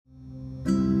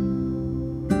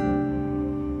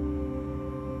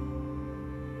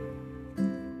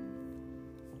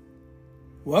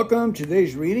Welcome to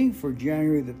today's reading for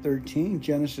January the 13th,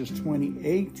 Genesis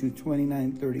 28 to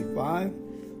 29:35,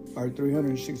 our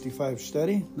 365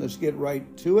 study. Let's get right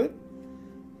to it.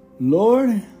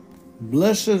 Lord,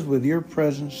 bless us with your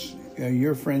presence,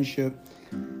 your friendship,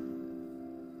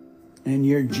 and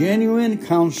your genuine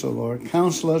counsel, Lord.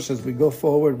 Counsel us as we go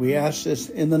forward. We ask this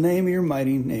in the name of your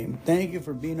mighty name. Thank you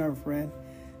for being our friend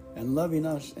and loving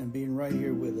us and being right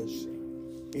here with us.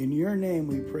 In your name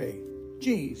we pray.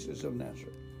 Jesus of Nazareth.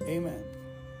 Amen.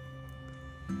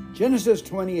 Genesis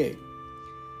 28.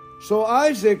 So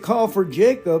Isaac called for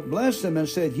Jacob, blessed him, and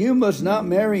said, "You must not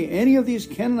marry any of these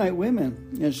Canaanite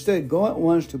women. Instead, go at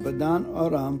once to Padan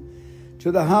Aram,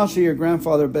 to the house of your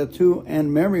grandfather Bethuel,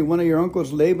 and marry one of your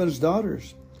uncle's Laban's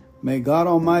daughters. May God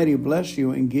Almighty bless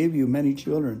you and give you many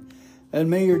children, and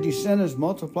may your descendants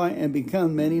multiply and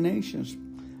become many nations.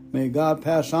 May God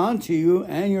pass on to you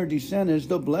and your descendants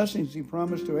the blessings he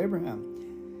promised to Abraham.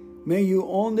 May you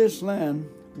own this land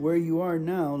where you are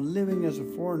now, living as a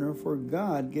foreigner, for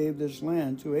God gave this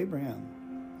land to Abraham."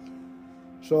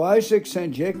 So Isaac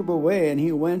sent Jacob away, and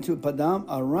he went to Padan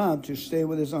Aram to stay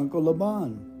with his uncle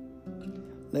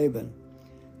Laban,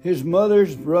 his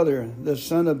mother's brother, the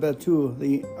son of Bethuel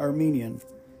the Aramean.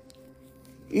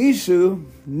 Esau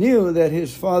knew that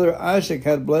his father Isaac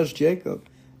had blessed Jacob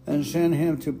and sent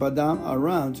him to Padan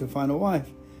Aram to find a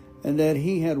wife, and that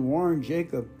he had warned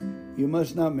Jacob, "You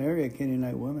must not marry a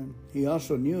Canaanite woman." He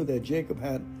also knew that Jacob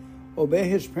had obeyed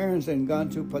his parents and gone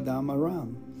to Padan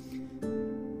Aram.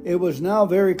 It was now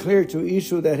very clear to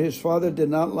Esau that his father did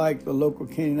not like the local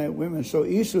Canaanite women, so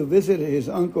Esau visited his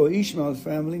uncle Ishmael's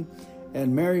family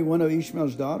and married one of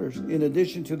Ishmael's daughters. In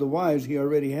addition to the wives he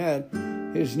already had,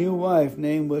 his new wife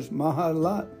name was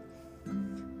Mahalath.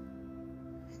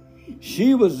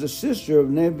 She was the sister of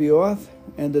Nebaioth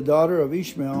and the daughter of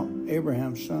Ishmael,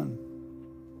 Abraham's son.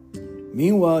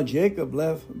 Meanwhile, Jacob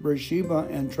left Beersheba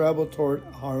and traveled toward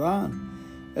Haran.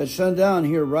 At sundown,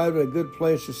 he arrived at a good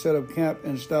place to set up camp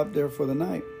and stopped there for the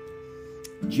night.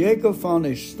 Jacob found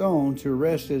a stone to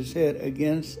rest his head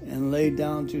against and lay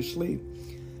down to sleep.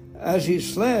 As he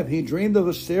slept, he dreamed of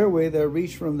a stairway that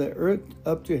reached from the earth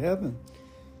up to heaven,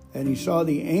 and he saw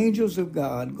the angels of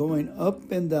God going up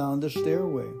and down the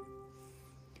stairway.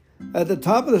 At the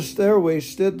top of the stairway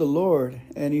stood the Lord,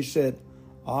 and he said,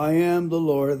 "I am the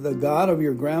Lord, the God of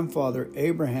your grandfather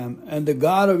Abraham, and the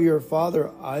God of your father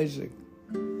Isaac.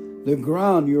 The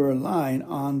ground you are lying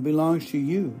on belongs to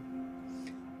you.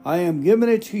 I am giving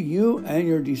it to you and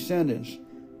your descendants.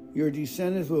 Your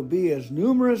descendants will be as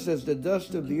numerous as the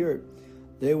dust of the earth.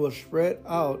 They will spread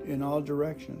out in all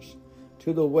directions,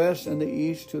 to the west and the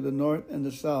east, to the north and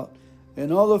the south.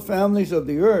 And all the families of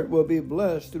the earth will be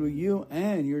blessed through you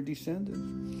and your descendants.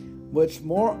 What's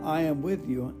more, I am with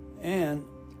you, and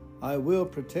I will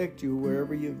protect you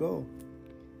wherever you go.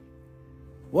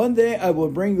 One day I will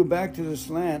bring you back to this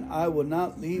land. I will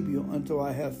not leave you until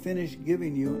I have finished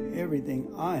giving you everything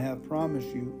I have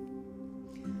promised you."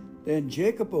 Then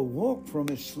Jacob awoke from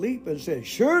his sleep and said,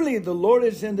 "Surely the Lord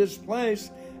is in this place,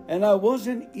 and I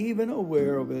wasn't even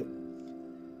aware of it."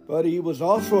 But he was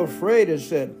also afraid and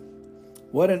said,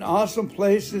 "What an awesome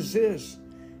place is this!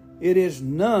 It is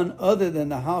none other than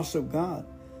the house of God,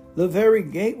 the very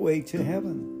gateway to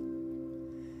heaven."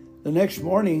 The next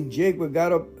morning, Jacob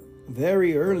got up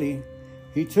very early.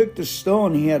 He took the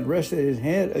stone he had rested his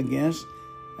head against,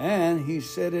 and he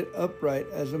set it upright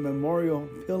as a memorial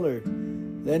pillar.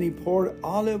 Then he poured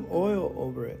olive oil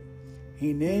over it.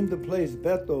 He named the place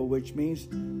Bethel, which means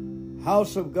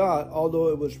house of God, although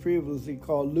it was previously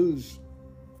called Luz.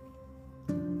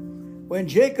 When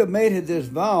Jacob made this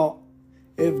vow,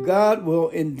 "If God will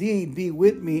indeed be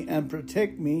with me and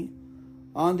protect me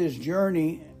on this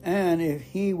journey, and if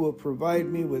he will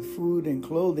provide me with food and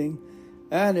clothing,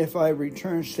 and if I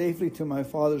return safely to my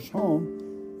father's home,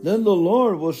 then the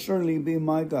Lord will certainly be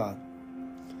my God.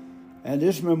 And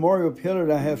this memorial pillar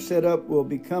that I have set up will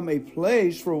become a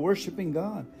place for worshiping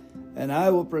God, and I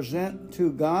will present to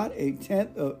God a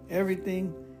tenth of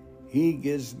everything he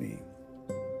gives me."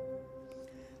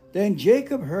 Then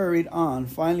Jacob hurried on,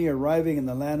 finally arriving in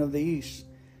the land of the east.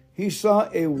 He saw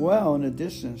a well in the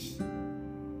distance.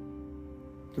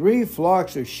 3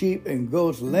 flocks of sheep and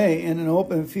goats lay in an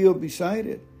open field beside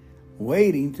it,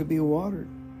 waiting to be watered.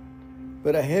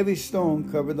 But a heavy stone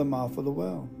covered the mouth of the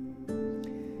well.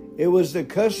 It was the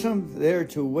custom there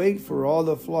to wait for all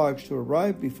the flocks to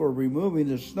arrive before removing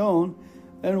the stone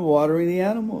and watering the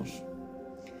animals.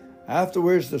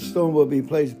 Afterwards, the stone will be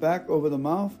placed back over the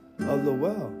mouth of the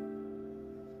well.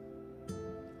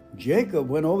 Jacob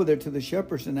went over there to the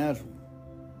shepherds and asked,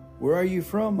 "Where are you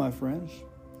from, my friends?"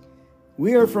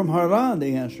 "We are from Haran,"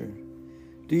 they answered.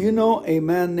 "Do you know a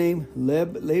man named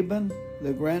Laban,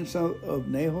 the grandson of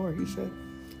Nahor?" he said.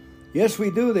 "Yes, we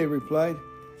do," they replied.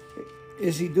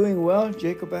 "Is he doing well?"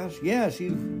 Jacob asked. "Yes,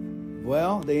 he's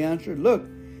well," they answered. "Look,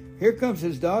 here comes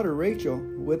his daughter Rachel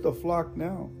with the flock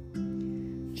now."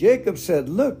 Jacob said,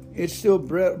 "Look, it's still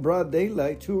broad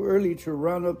daylight, too early to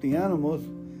round up the animals.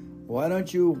 Why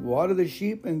don't you water the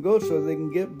sheep and goats so they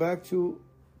can get back to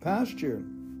pasture?"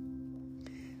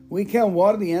 "We can't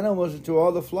water the animals until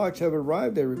all the flocks have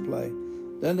arrived," they replied.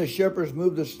 Then the shepherds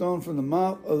moved the stone from the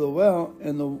mouth of the well,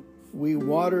 and we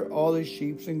water all the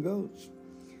sheep and goats.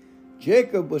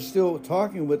 Jacob was still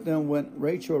talking with them when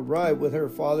Rachel arrived with her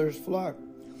father's flock,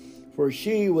 for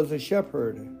she was a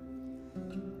shepherd.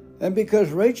 And because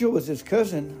Rachel was his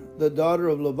cousin, the daughter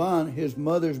of Laban, his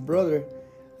mother's brother,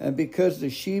 and because the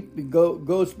sheep and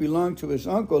goats belonged to his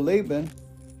uncle Laban,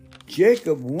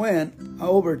 Jacob went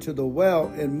over to the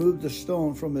well and moved the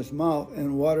stone from his mouth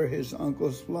and watered his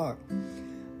uncle's flock.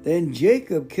 Then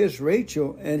Jacob kissed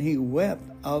Rachel, and he wept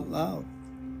out loud.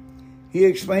 He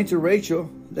explained to Rachel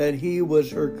that he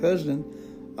was her cousin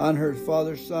on her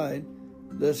father's side,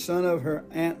 the son of her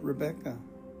aunt Rebekah.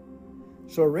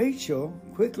 So Rachel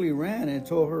quickly ran and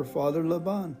told her father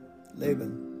Laban.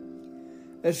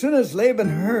 As soon as Laban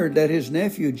heard that his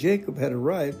nephew Jacob had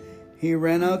arrived, he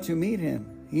ran out to meet him.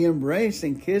 He embraced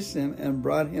and kissed him and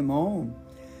brought him home.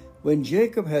 When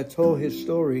Jacob had told his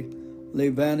story,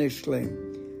 Laban exclaimed,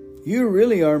 "You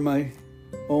really are my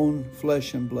own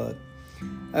flesh and blood."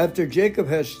 After Jacob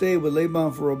had stayed with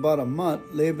Laban for about a month,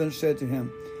 Laban said to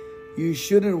him, "You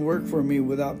shouldn't work for me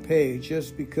without pay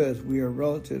just because we are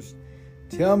relatives.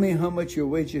 Tell me how much your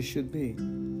wages should be."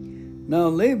 Now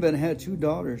Laban had 2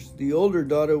 daughters. The older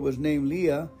daughter was named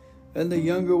Leah, and the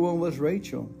younger one was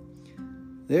Rachel.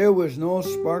 There was no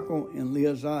sparkle in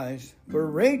Leah's eyes, but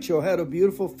Rachel had a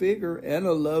beautiful figure and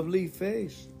a lovely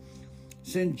face.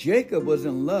 Since Jacob was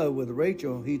in love with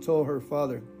Rachel, he told her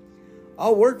father,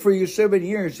 "I'll work for you 7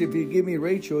 years if you give me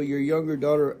Rachel, your younger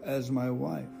daughter, as my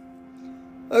wife."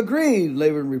 "Agreed,"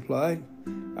 Laban replied.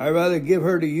 "I'd rather give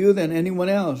her to you than anyone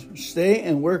else. Stay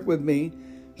and work with me."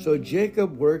 So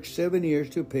Jacob worked 7 years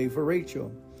to pay for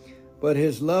Rachel. But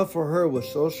his love for her was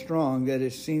so strong that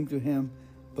it seemed to him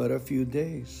but a few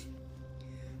days.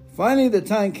 Finally, the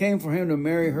time came for him to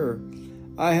marry her.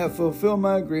 "I have fulfilled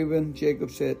my agreement,"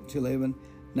 Jacob said to Laban.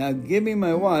 "Now give me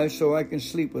my wife so I can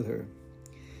sleep with her."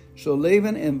 So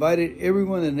Laban invited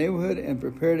everyone in the neighborhood and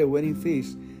prepared a wedding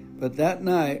feast. But that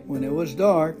night, when it was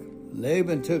dark,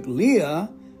 Laban took Leah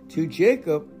to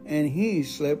Jacob, and he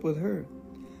slept with her.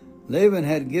 Laban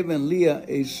had given Leah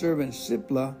a servant,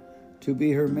 Zilpah, to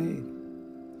be her maid.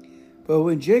 But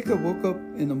when Jacob woke up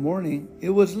in the morning,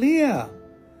 it was Leah.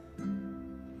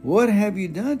 "What have you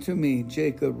done to me?"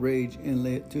 Jacob raged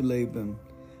to Laban.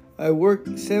 "I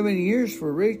worked 7 years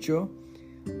for Rachel.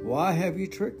 Why have you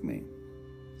tricked me?"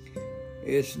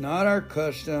 "It's not our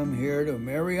custom here to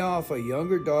marry off a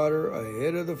younger daughter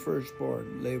ahead of the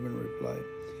firstborn," Laban replied.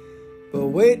 "But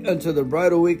wait until the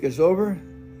bridal week is over.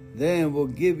 Then we'll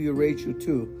give you Rachel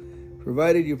too,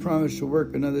 provided you promise to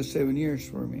work another 7 years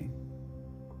for me."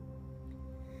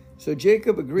 So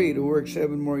Jacob agreed to work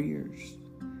 7 more years.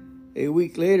 A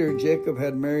week later, Jacob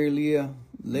had married Leah.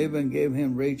 Laban gave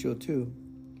him Rachel too.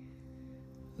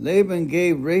 Laban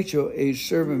gave Rachel a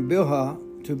servant, Bilhah,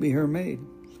 to be her maid.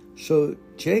 So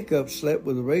Jacob slept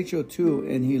with Rachel too,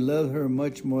 and he loved her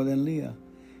much more than Leah.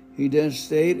 He then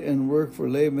stayed and worked for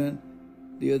Laban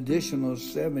the additional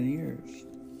 7 years.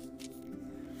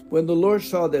 When the Lord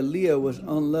saw that Leah was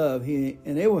unloved, he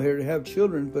enabled her to have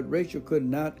children, but Rachel could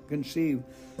not conceive.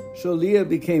 So Leah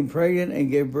became pregnant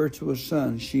and gave birth to a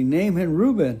son. She named him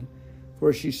Reuben,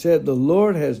 for she said, "The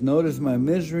Lord has noticed my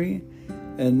misery,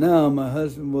 and now my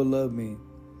husband will love me."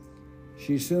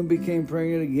 She soon became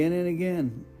pregnant again and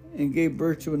again, and gave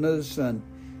birth to another son.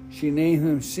 She named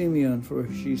him Simeon, for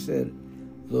she said,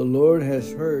 "The Lord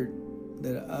has heard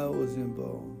that I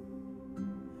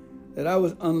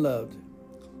was unloved,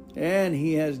 and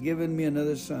he has given me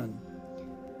another son."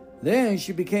 Then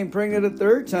she became pregnant a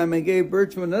 3rd time and gave birth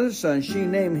to another son. She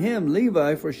named him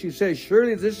Levi, for she said,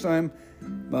 "Surely this time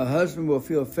my husband will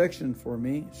feel affection for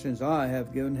me, since I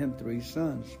have given him 3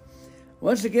 sons."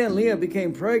 Once again, Leah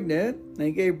became pregnant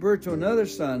and gave birth to another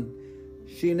son.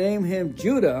 She named him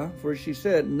Judah, for she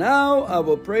said, "Now I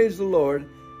will praise the Lord."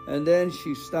 And then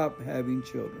she stopped having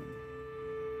children.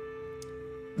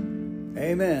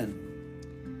 Amen.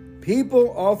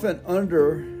 People often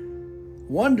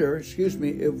wonder,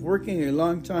 if working a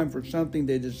long time for something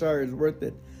they desire is worth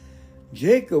it.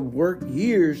 Jacob worked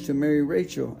years to marry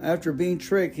Rachel. After being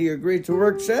tricked, he agreed to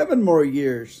work 7 more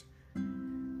years.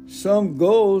 Some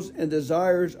goals and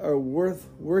desires are worth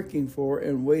working for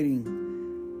and waiting.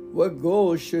 What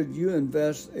goals should you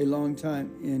invest a long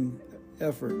time in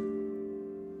effort?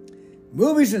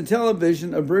 Movies and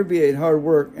television abbreviate hard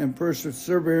work and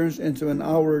perseverance into an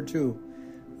hour or two.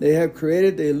 They have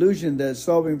created the illusion that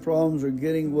solving problems or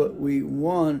getting what we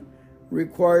want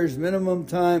requires minimum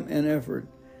time and effort.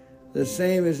 The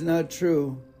same is not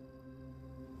true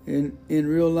in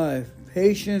real life.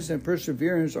 Patience and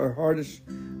perseverance are hardest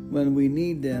when we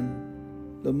need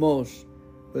them the most,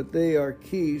 but they are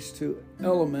keys to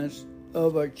elements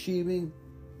of achieving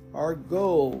our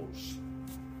goals.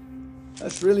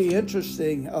 That's really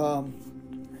interesting.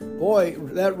 Boy,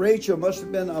 that Rachel must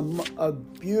have been a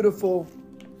beautiful...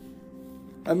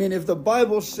 I mean, if the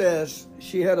Bible says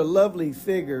she had a lovely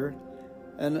figure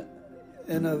and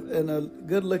a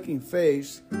good-looking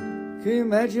face, can you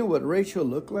imagine what Rachel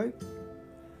looked like?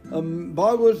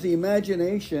 Boggles the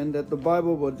imagination that the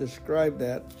Bible will describe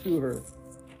that to her.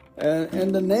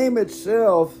 And the name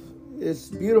itself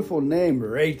is a beautiful name,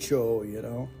 Rachel, you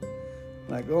know.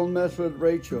 Like, don't mess with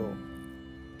Rachel.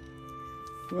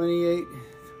 28.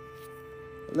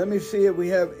 Let me see if we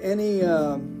have any...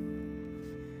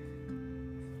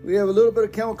 we have a little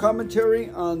bit of commentary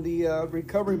on the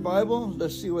Recovery Bible.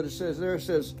 Let's see what it says there. It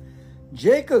says,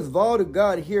 Jacob's vow to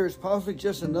God here is possibly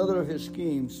just another of his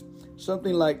schemes,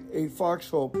 something like a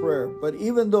foxhole prayer. But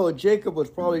even though Jacob was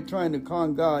probably trying to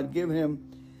con God, give him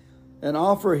an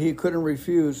offer he couldn't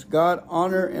refuse, God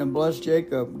honor and bless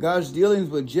Jacob. God's dealings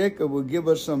with Jacob will give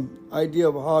us some idea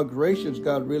of how gracious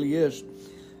God really is.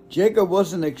 Jacob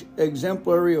wasn't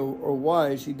exemplary or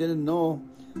wise. He didn't know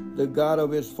the God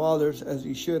of his fathers as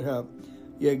he should have.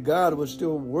 Yet God was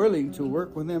still willing to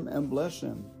work with him and bless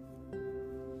him.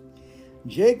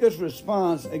 Jacob's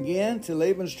response again to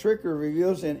Laban's trickery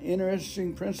reveals an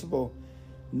interesting principle.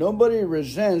 Nobody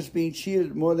resents being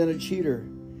cheated more than a cheater.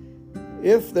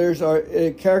 If there's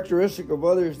a characteristic of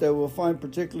others that we'll find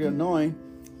particularly annoying,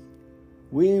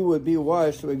 we would be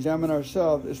wise to examine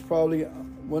ourselves. It's probably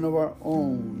one of our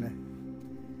own.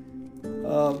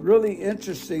 Really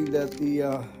interesting that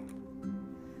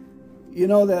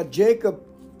that Jacob,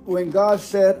 when God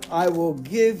said, I will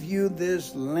give you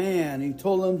this land, he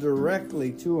told him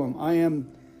directly to him, I am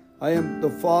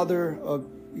the father of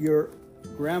your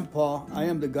grandpa. I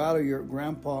am the God of your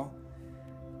grandpa,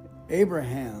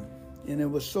 Abraham. And it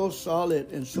was so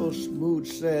solid and so smooth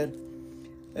said.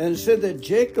 And it said that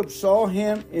Jacob saw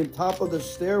him in top of the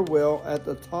stairwell at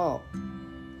the top.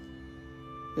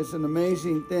 It's an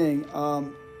amazing thing.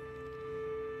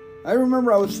 I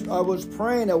remember I was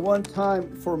praying at one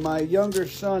time for my younger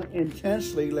son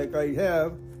intensely, like I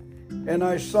have, and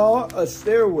I saw a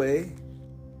stairway,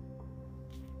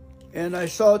 and I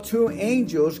saw two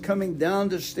angels coming down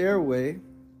the stairway,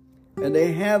 and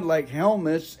they had like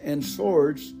helmets and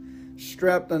swords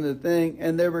strapped on the thing,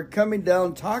 and they were coming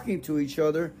down talking to each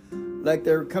other like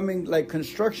they're coming, like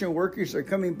construction workers are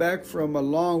coming back from a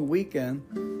long weekend,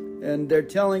 and they're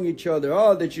telling each other,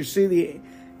 oh, did you see the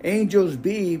Angels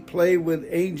B play with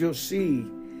Angel C,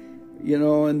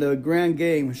 in the grand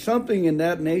game? Something in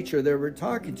that nature. They were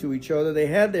talking to each other. They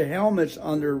had their helmets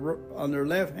on their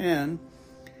left hand,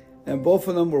 and both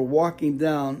of them were walking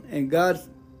down, and God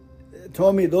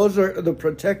told me those are the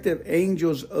protective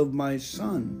angels of my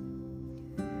son.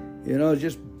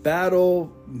 Just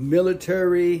battle,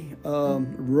 military,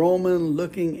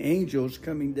 Roman-looking angels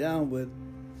coming down with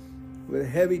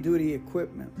heavy-duty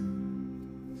equipment.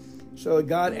 So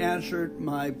God answered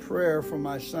my prayer for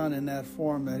my son in that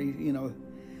form that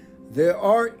there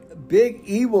are big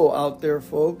evil out there,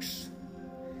 folks.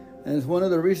 And it's one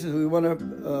of the reasons we want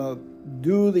to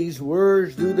do these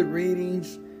words, do the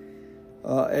readings,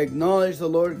 acknowledge the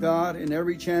Lord God in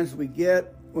every chance we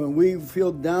get. When we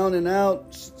feel down and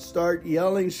out, start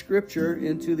yelling scripture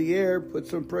into the air, put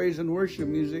some praise and worship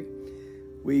music.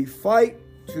 We fight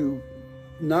to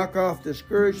knock off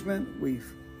discouragement. We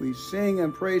sing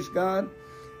and praise God,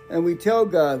 and we tell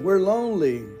God, we're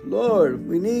lonely. Lord,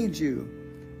 we need you.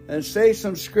 And say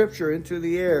some scripture into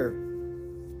the air.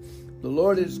 The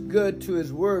Lord is good to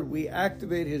his word. We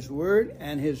activate his word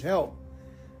and his help.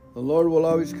 The Lord will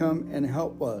always come and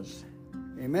help us.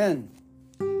 Amen.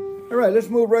 All right, let's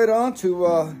move right on to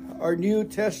our New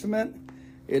Testament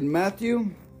in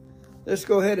Matthew. Let's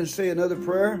go ahead and say another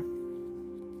prayer.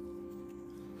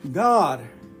 God,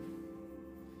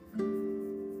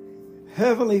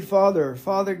 Heavenly Father,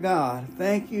 Father God,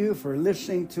 thank you for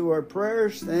listening to our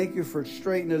prayers. Thank you for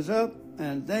straightening us up.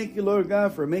 And thank you, Lord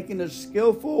God, for making us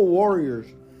skillful warriors,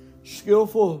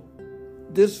 skillful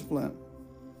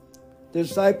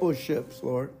discipliships,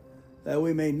 Lord. that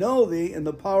we may know thee in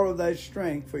the power of thy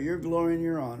strength, for your glory and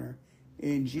your honor.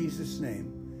 In Jesus'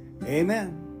 name,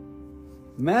 amen.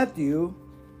 Matthew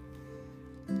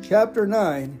chapter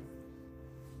 9.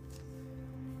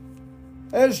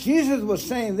 As Jesus was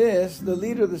saying this, the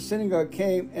leader of the synagogue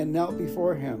came and knelt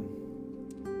before him.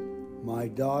 My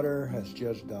daughter has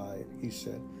just died, he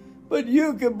said. But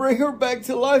you can bring her back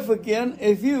to life again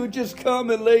if you just come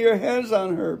and lay your hands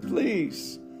on her,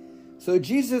 please. So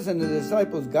Jesus and the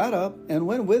disciples got up and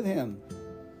went with him.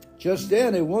 Just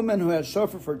then, a woman who had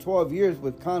suffered for 12 years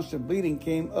with constant bleeding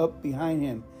came up behind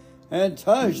him and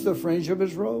touched the fringe of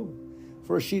his robe.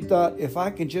 For she thought, if I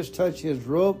can just touch his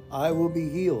robe, I will be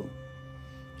healed.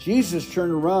 Jesus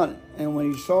turned around, and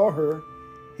when he saw her,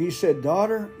 he said,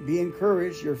 Daughter, be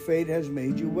encouraged, your faith has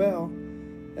made you well.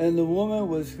 And the woman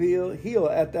was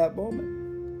healed at that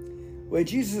moment. When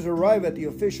Jesus arrived at the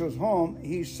official's home,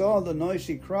 he saw the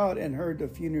noisy crowd and heard the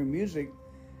funeral music.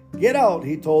 Get out,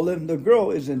 he told them. The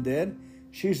girl isn't dead.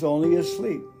 She's only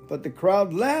asleep. But the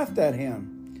crowd laughed at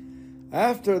him.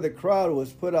 After the crowd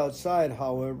was put outside,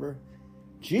 however,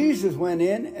 Jesus went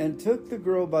in and took the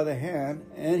girl by the hand,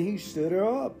 and he stood her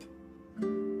up.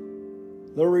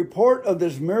 The report of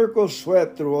this miracle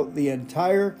swept throughout the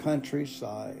entire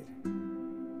countryside.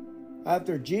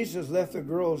 After Jesus left the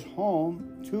girl's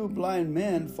home, 2 blind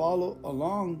men followed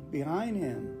along behind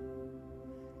him,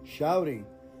 shouting,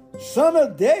 Son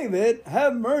of David,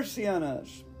 have mercy on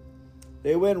us.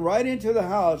 They went right into the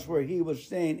house where he was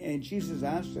staying, and Jesus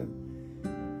asked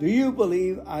them, Do you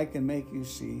believe I can make you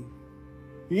see?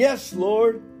 Yes,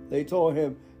 Lord, they told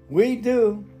him, we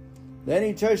do. Then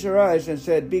he touched their eyes and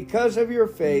said, Because of your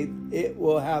faith, it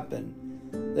will happen.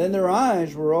 Then their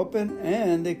eyes were open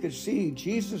and they could see.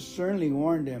 Jesus certainly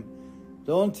warned them,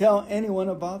 Don't tell anyone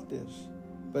about this.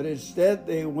 But instead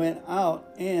they went out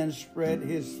and spread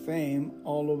his fame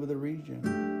all over the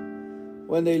region.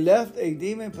 When they left, a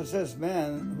demon-possessed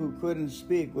man who couldn't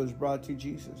speak was brought to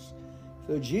Jesus.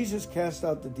 So Jesus cast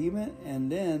out the demon,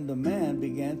 and then the man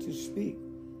began to speak.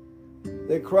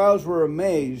 The crowds were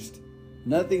amazed.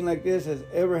 Nothing like this has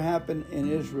ever happened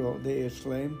in Israel, they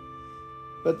exclaimed.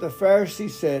 But the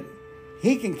Pharisees said,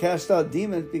 He can cast out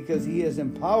demons because he is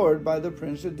empowered by the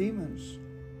prince of demons.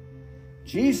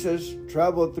 Jesus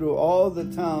traveled through all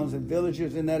the towns and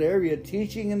villages in that area,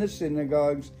 teaching in the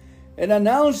synagogues and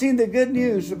announcing the good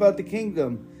news about the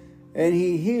kingdom. And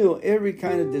he healed every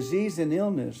kind of disease and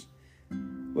illness.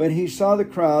 When he saw the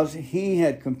crowds, he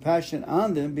had compassion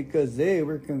on them because they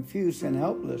were confused and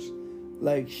helpless,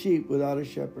 like sheep without a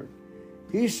shepherd.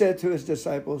 He said to his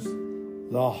disciples,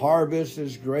 The harvest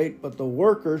is great, but the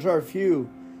workers are few.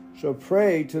 So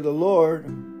pray to the Lord,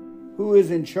 who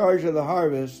is in charge of the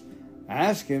harvest.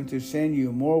 Ask him to send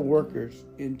you more workers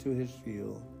into his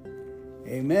field.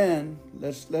 Amen.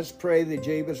 Let's pray the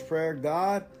Jabez prayer.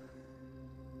 God,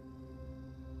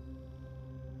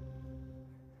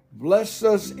 bless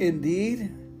us indeed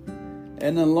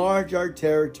and enlarge our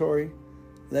territory.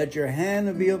 Let your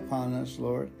hand be upon us,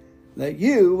 Lord. That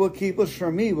you will keep us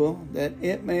from evil, that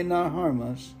it may not harm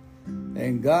us.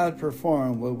 And God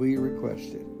perform what we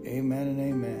requested. Amen and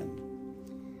amen.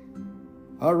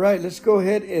 All right, let's go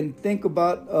ahead and think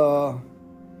about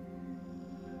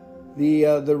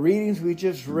the readings we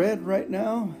just read right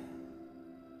now.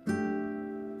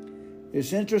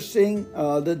 It's interesting,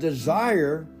 the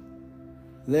desire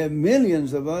that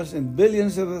millions of us and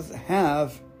billions of us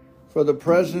have for the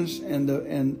presence and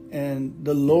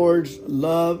the Lord's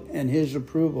love and his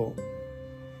approval.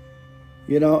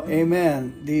 You know,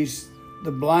 amen.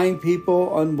 The blind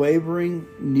people, unwavering,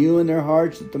 knew in their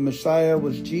hearts that the Messiah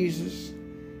was Jesus,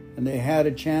 and they had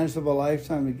a chance of a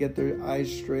lifetime to get their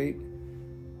eyes straight.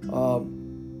 The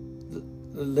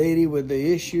lady with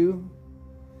the issue,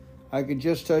 I could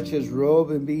just touch his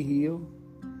robe and be healed.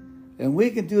 And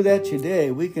we can do that today.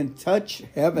 We can touch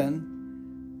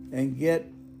heaven and get,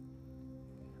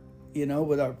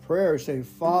 with our prayer, say,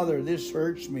 Father, this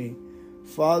hurts me.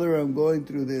 Father, I'm going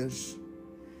through this.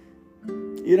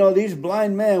 These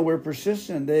blind men were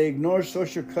persistent. They ignored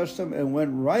social custom and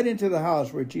went right into the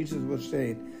house where Jesus was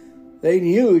staying. They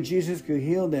knew Jesus could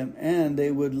heal them, and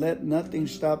they would let nothing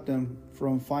stop them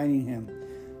from finding him.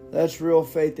 That's real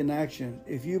faith in action.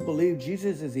 If you believe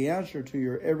Jesus is the answer to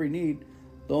your every need,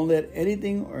 don't let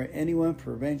anything or anyone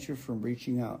prevent you from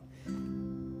reaching out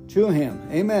to him.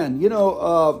 Amen.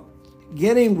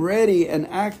 Getting ready and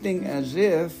acting as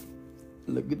if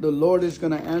the Lord is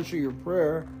going to answer your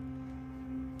prayer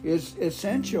is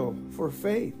essential for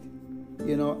faith.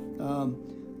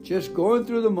 Just going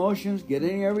through the motions,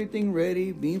 getting everything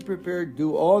ready, being prepared,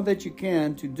 do all that you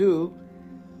can to do,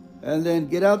 And then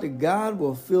get out that God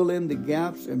will fill in the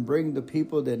gaps and bring the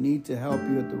people that need to help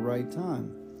you at the right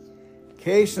time.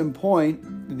 Case in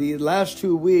point, the last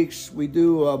 2 weeks we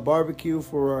do a barbecue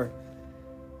for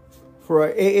our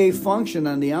AA function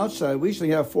on the outside. We usually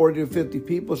have 40 to 50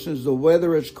 people since the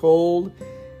weather is cold,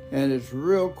 and it's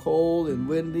real cold and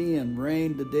windy and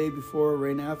rain the day before,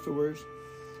 rain afterwards.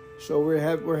 So we're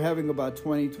having about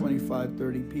 20, 25,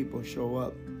 30 people show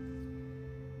up.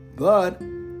 But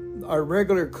our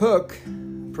regular cook,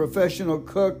 professional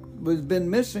cook, has been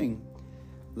missing.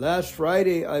 Last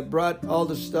Friday, I brought all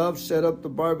the stuff, set up the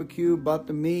barbecue, bought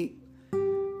the meat,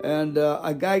 and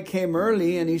a guy came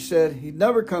early, and he said he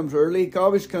never comes early, he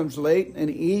always comes late, and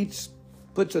he eats,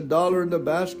 puts $1 in the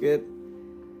basket.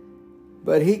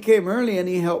 But he came early, and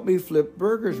he helped me flip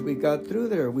burgers. We got through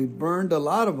there. We burned a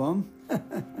lot of them,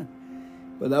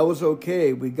 but that was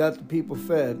okay. We got the people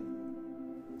fed.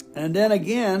 And then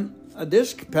again,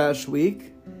 this past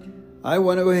week, I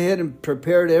went ahead and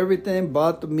prepared everything,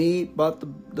 bought the meat, bought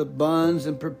the buns,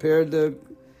 and prepared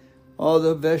all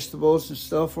the vegetables and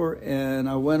stuff for it. And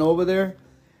I went over there,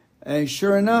 and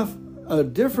sure enough, a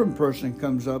different person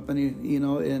comes up, and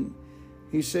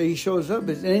he shows up.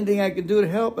 Is there anything I can do to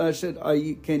help? And I said,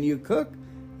 can you cook?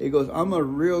 He goes, I'm a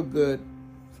real good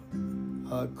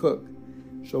cook.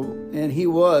 So, and he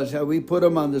was. We put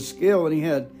him on the scale,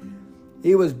 and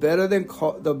he was better than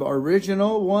the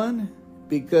original one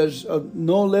because of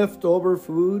no leftover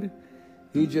food.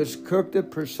 He just cooked it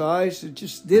precise. It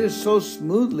just did it so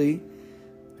smoothly,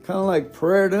 kind of like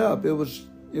prayed up. It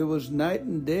was night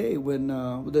and day when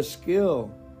with the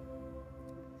skill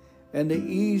and the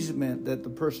easement that the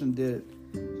person did it.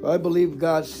 So I believe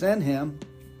God sent him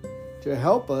to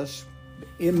help us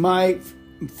in my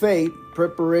faith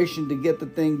preparation to get the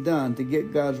thing done, to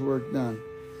get God's work done.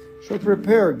 So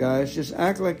prepare, guys. Just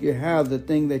act like you have the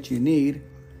thing that you need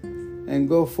and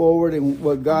go forward in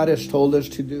what God has told us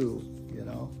to do,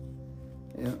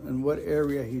 in what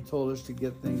area he told us to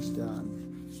get things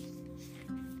done.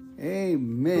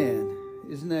 Amen.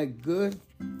 Isn't that good?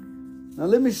 Now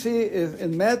let me see if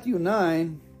in Matthew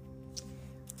 9,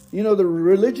 the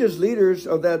religious leaders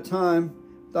of that time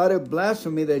thought it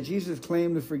blasphemy that Jesus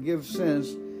claimed to forgive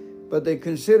sins, but they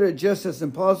considered it just as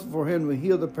impossible for him to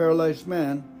heal the paralyzed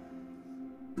man.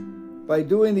 By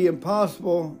doing the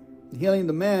impossible, healing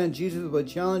the man, Jesus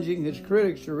was challenging his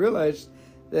critics to realize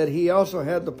that he also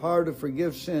had the power to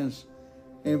forgive sins.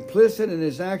 Implicit in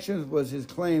his actions was his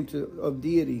claim of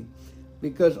deity,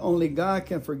 because only God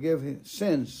can forgive his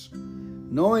sins.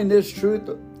 Knowing this truth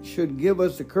should give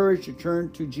us the courage to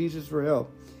turn to Jesus for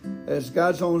help. As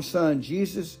God's own Son,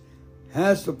 Jesus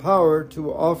has the power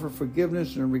to offer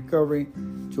forgiveness and recovery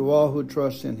to all who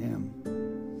trust in him.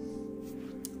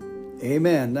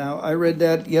 Amen. Now, I read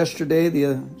that yesterday.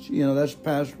 That's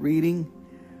past reading.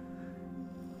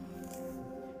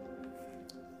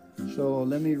 So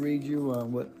let me read you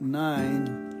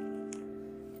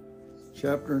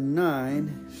chapter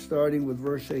 9, starting with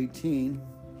verse 18.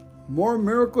 More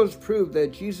miracles prove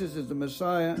that Jesus is the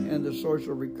Messiah and the source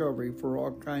of recovery for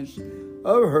all kinds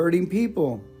of hurting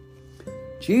people.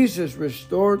 Jesus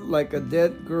restored like a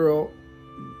dead girl.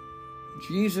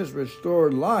 Jesus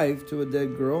restored life to a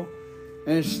dead girl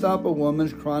and stopped a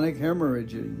woman's chronic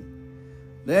hemorrhaging.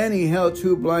 Then he held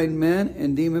 2 blind men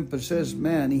and demon-possessed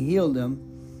man. He healed them.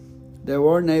 They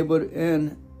weren't able to,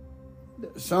 and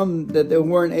some that they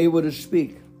weren't able to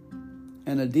speak,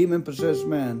 and a demon-possessed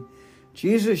man.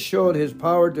 Jesus showed his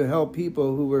power to help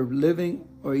people who were living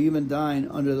or even dying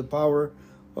under the power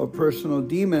of personal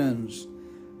demons.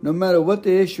 No matter what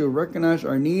the issue, recognize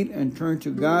our need and turn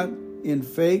to God in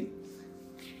faith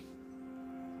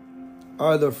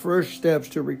are the first steps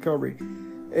to recovery.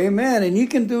 Amen. And you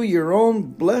can do your own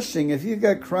blessing if you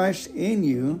got Christ in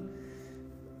you.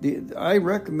 I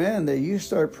recommend that you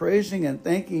start praising and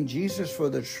thanking Jesus for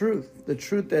the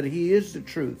truth that he is the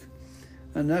truth.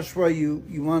 And that's why you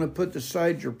want to put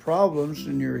aside your problems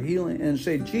and your healing and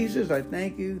say, Jesus, I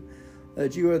thank you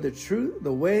that you are the truth,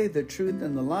 the way, the truth,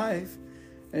 and the life.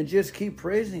 And just keep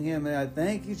praising him. And I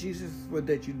thank you, Jesus, for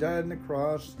that you died on the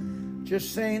cross.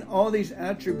 Just saying all these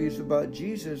attributes about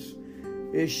Jesus,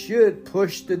 it should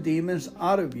push the demons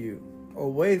out of you,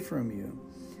 away from you.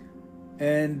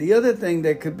 And the other thing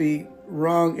that could be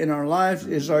wrong in our lives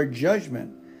is our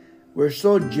judgment. We're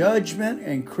so judgment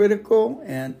and critical,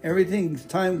 and every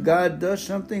time God does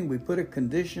something, we put a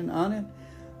condition on it.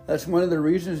 That's one of the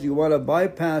reasons you want to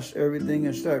bypass everything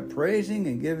and start praising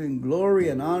and giving glory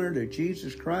and honor to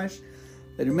Jesus Christ.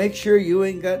 And make sure you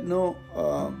ain't got no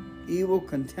evil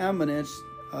contaminants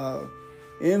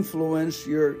influence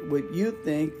what you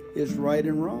think is right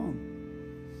and wrong.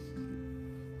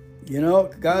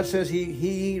 God says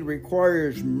he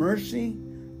requires mercy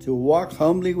to walk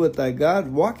humbly with thy God.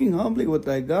 Walking humbly with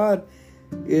thy God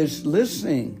is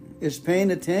listening, is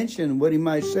paying attention what he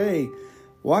might say.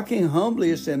 Walking humbly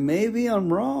is saying, maybe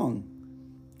I'm wrong.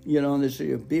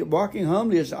 Walking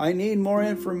humbly is, I need more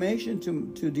information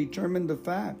to determine the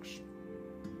facts.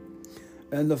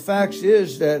 And the facts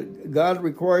is that God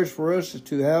requires for us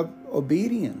to have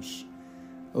obedience.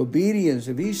 Obedience.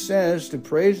 If he says to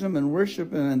praise him and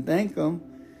worship him and thank him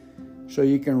so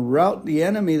you can rout the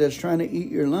enemy that's trying to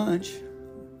eat your lunch.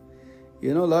 A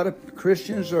lot of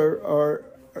Christians are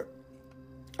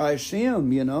I see them,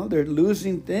 they're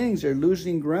losing things. They're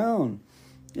losing ground.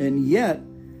 And yet,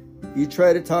 you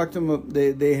try to talk to them,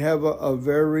 they have a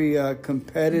very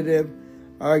competitive,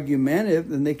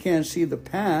 argumentative, and they can't see the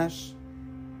past.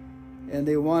 And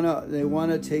they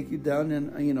wanna take you down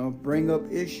and bring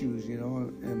up issues,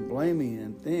 and blaming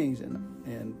and things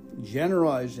and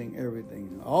generalizing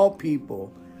everything. All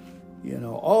people,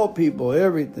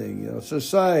 everything,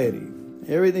 society,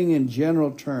 everything in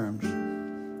general terms.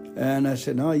 And I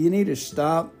said, no, you need to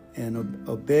stop and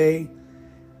obey.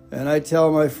 And I tell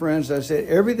my friends, I said,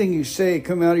 everything you say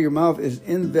coming out of your mouth is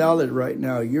invalid right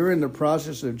now. You're in the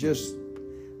process of just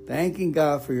thanking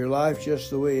God for your life just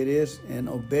the way it is, and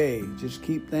obey. Just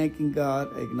keep thanking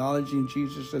God, acknowledging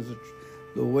Jesus as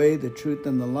the way, the truth,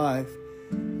 and the life.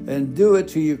 And do it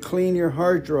till you clean your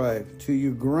hard drive, till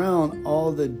you ground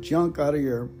all the junk out of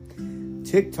your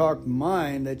TikTok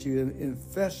mind that you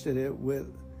infested it with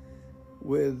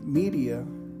media,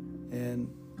 and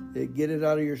get it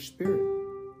out of your spirit.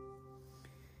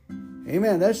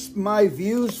 Amen. That's my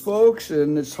views, folks,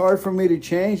 and it's hard for me to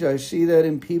change. I see that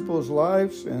in people's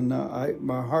lives, and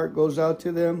my heart goes out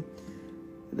to them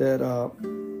that,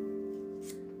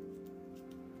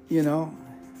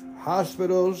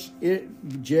 hospitals,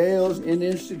 jails, and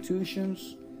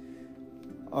institutions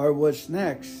are what's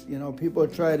next. People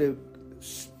try to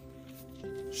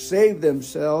save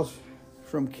themselves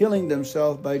from killing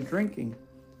themselves by drinking,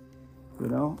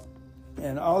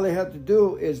 And all they have to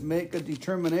do is make a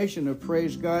determination to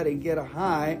praise God and get a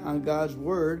high on God's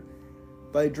word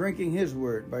by drinking his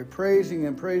word, by praising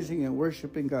and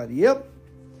worshiping God. Yep.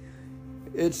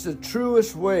 It's the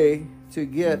truest way to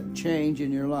get change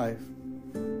in your life.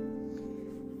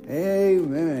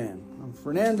 Amen. I'm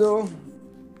Fernando,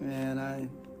 and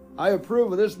I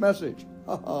approve of this message.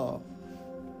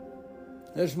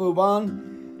 Let's move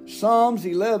on. Psalms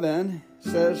 11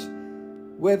 says,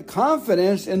 with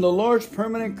confidence in the Lord's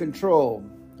permanent control,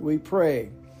 we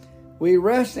pray. We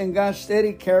rest in God's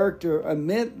steady character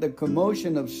amid the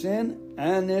commotion of sin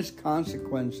and its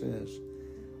consequences.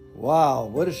 Wow,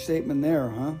 what a statement there,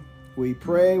 huh? We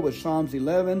pray with Psalms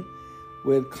 11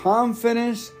 with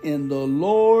confidence in the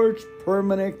Lord's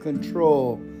permanent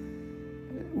control.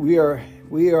 We are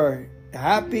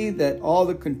happy that all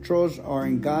the controls are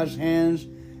in God's hands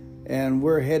and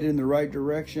we're headed in the right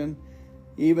direction.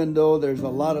 Even though there's a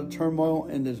lot of turmoil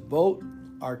in this boat,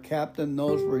 our captain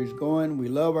knows where he's going. We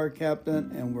love our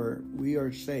captain, and we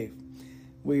are safe.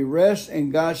 We rest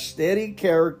in God's steady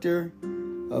character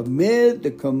amid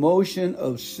the commotion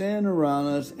of sin around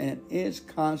us and its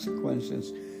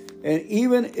consequences. And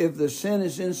even if the sin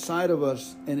is inside of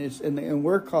us and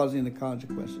we're causing the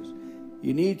consequences,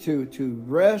 you need to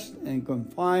rest and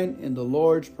confine in the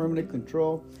Lord's permanent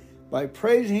control by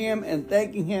praising him and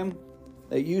thanking him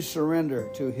that you surrender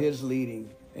to his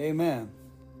leading. Amen.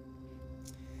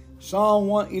 Psalm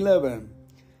 111.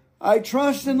 I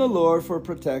trust in the Lord for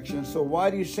protection, so why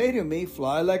do you say to me,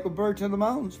 fly like a bird to the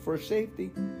mountains for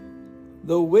safety?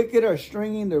 The wicked are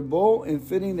stringing their bow and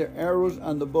fitting their arrows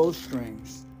on the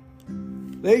bowstrings.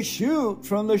 They shoot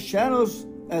from the shadows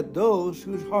at those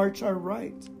whose hearts are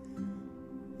right.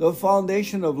 The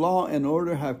foundation of law and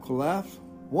order have collapsed.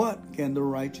 What can the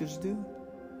righteous do?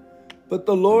 But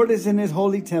the Lord is in his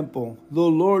holy temple. The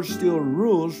Lord still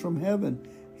rules from heaven.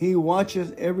 He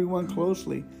watches everyone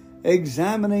closely,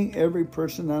 examining every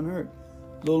person on earth.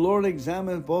 The Lord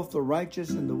examines both the righteous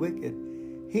and the wicked.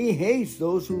 He hates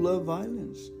those who love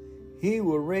violence. He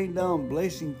will rain down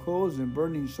blazing coals and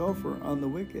burning sulfur on the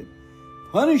wicked,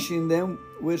 punishing them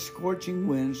with scorching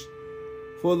winds.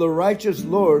 For the righteous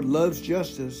Lord loves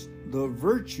justice. The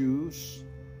virtuous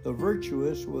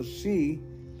will see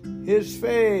his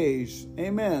face.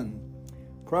 Amen.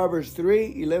 Proverbs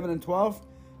 3:11 and 12.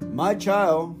 My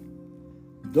child,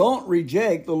 don't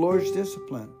reject the Lord's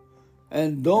discipline,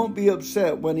 and don't be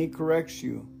upset when he corrects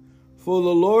you. For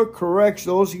the Lord corrects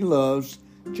those he loves,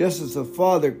 just as a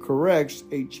father corrects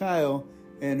a child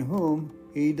in whom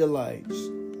he delights.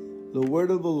 The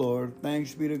word of the Lord.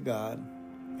 Thanks be to God.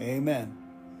 Amen.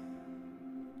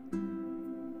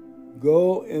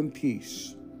 Go in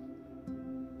peace.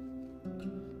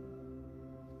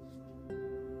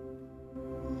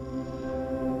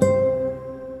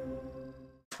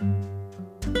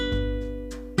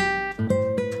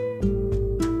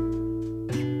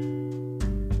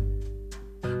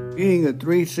 Reading of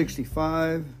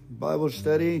 365 Bible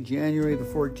study, January the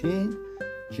 14th,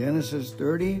 Genesis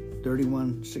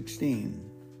 30:31-16.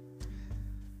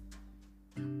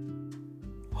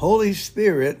 Holy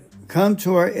Spirit, come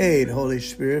to our aid, Holy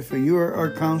Spirit, for you are our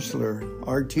counselor,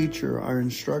 our teacher, our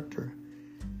instructor.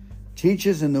 Teach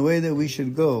us in the way that we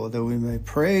should go, that we may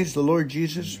praise the Lord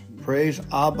Jesus, praise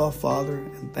Abba, Father,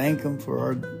 and thank Him for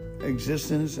our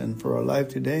existence and for our life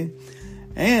today,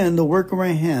 and the work of our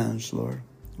hands, Lord,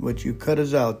 what you cut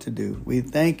us out to do. We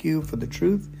thank you for the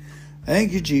truth.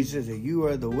 Thank you, Jesus, that you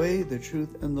are the way, the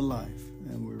truth, and the life.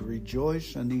 And we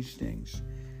rejoice on these things.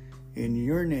 In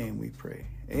your name we pray.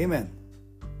 Amen.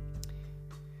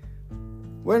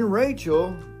 When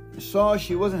Rachel saw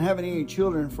she wasn't having any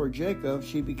children for Jacob,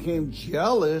 she became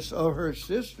jealous of her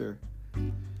sister.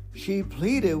 She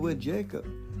pleaded with Jacob,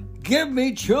 "Give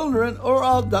me children or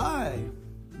I'll die."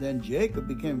 Then Jacob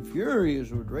became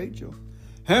furious with Rachel.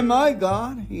 "Am I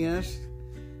God?" he asked.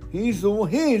 He's the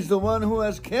one who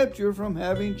has kept you from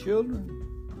having children.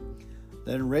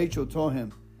 Then Rachel told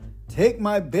him, "Take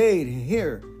my maid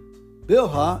here,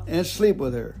 Bilhah, and sleep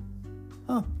with her.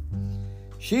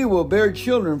 She will bear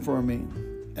children for me,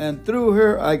 and through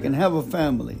her I can have a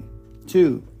family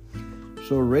too."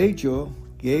 So Rachel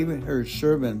gave her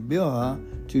servant Bilhah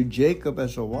to Jacob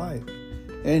as a wife,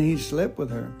 and he slept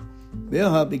with her.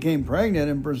 Bilhah became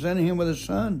pregnant and presented him with a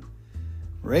son.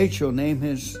 Rachel named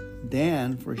his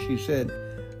Dan, for she said,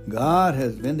 "God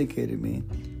has vindicated me.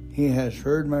 He has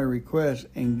heard my request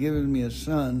and given me a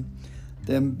son."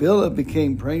 Then Bilhah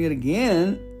became pregnant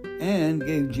again and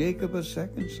gave Jacob a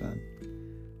second son.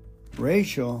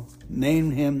 Rachel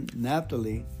named him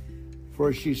Naphtali,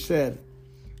 for she said,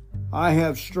 "I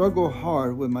have struggled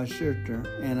hard with my sister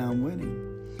and I'm winning."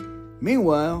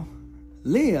 Meanwhile,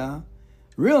 Leah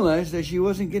realized that she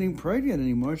wasn't getting pregnant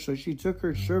anymore, so she took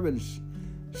her servant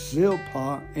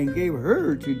Zilpah and gave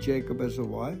her to Jacob as a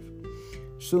wife.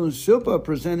 Soon Zilpah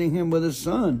presenting him with a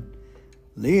son.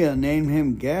 Leah named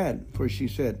him Gad, for she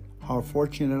said, "How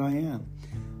fortunate I am."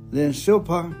 Then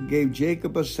Zilpah gave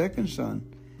Jacob a second son,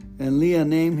 and Leah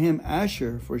named him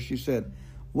Asher, for she said,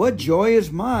 "What joy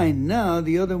is mine, now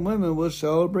the other women will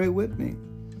celebrate with me."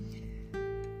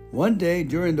 One day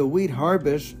during the wheat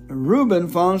harvest, Reuben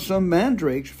found some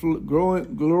mandrakes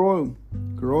growing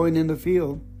in the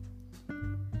field.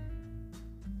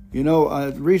 You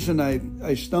know, recently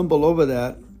I stumbled over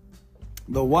that.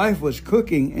 The wife was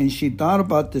cooking and she thought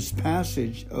about this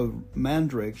passage of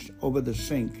mandrakes over the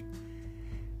sink.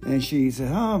 And she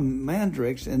said, "Oh,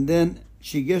 mandrakes." And then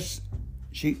this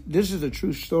is a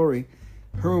true story.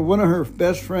 One of her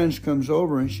best friends comes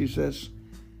over and she says,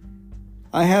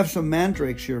 "I have some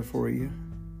mandrakes here for you."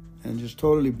 And just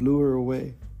totally blew her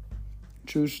away.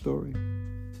 True story.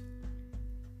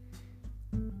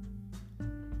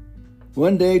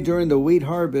 One day during the wheat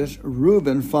harvest,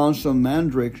 Reuben found some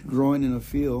mandrakes growing in a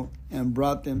field and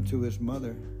brought them to his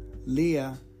mother.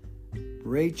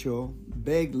 Rachel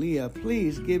begged Leah,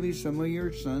 "Please give me some of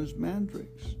your son's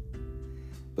mandrakes."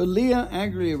 But Leah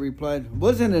angrily replied,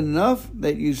 "Wasn't it enough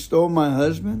that you stole my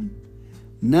husband?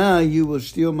 Now you will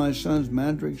steal my son's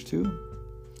mandrakes too?"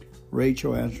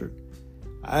 Rachel answered,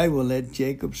 "I will let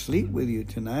Jacob sleep with you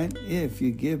tonight if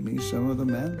you give me some of the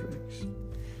mandrakes."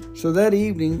 So that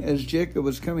evening, as Jacob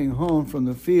was coming home from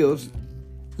the fields,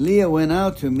 Leah went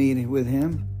out to meet with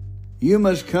him. "You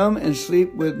must come and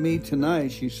sleep with me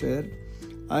tonight," she said.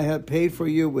 "I have paid for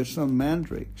you with some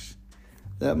mandrakes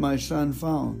that my son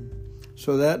found."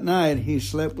 So that night he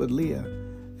slept with Leah.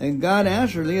 And God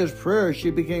answered Leah's prayer. She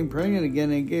became pregnant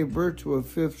again and gave birth to a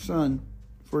fifth son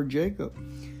for Jacob.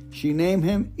 She named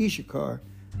him Issachar,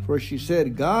 for she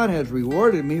said, "God has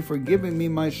rewarded me for giving me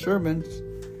my servants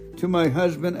to my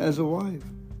husband as a wife."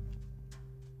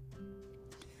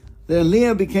 Then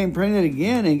Leah became pregnant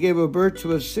again and gave birth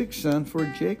to a sixth son for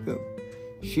Jacob.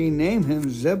 She named him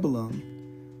Zebulun,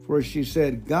 for she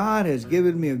said, "God has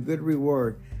given me a good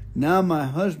reward. Now my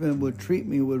husband will treat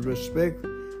me with respect,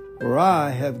 for I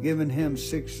have given him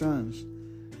 6 sons."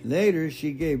 Later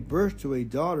she gave birth to a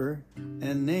daughter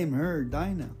and named her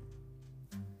Dinah.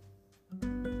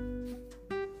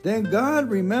 Then God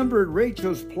remembered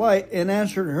Rachel's plight and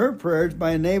answered her prayers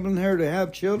by enabling her to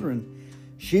have children.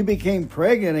 She became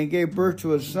pregnant and gave birth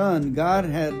to a son. "God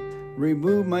had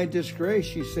removed my disgrace,"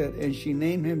 she said, and she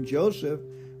named him Joseph,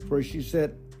 for she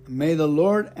said, "May the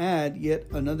Lord add yet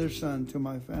another son to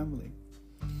my family."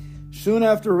 Soon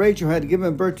after Rachel had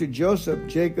given birth to Joseph,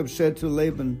 Jacob said to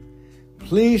Laban,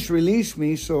 "Please release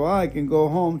me so I can go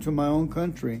home to my own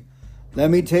country.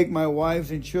 Let me take my wives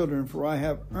and children, for I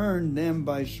have earned them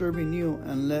by serving you,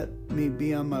 and let me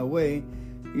be on my way.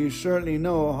 You certainly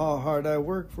know how hard I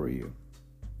work for you."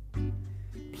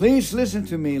 "Please listen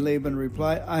to me," Laban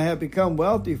replied. "I have become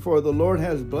wealthy, for the Lord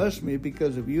has blessed me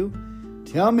because of you.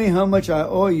 Tell me how much I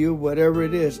owe you. Whatever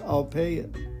it is, I'll pay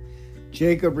it."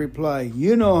 Jacob replied,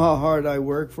 "You know how hard I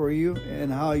work for you,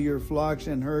 and how your flocks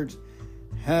and herds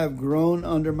have grown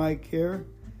under my care.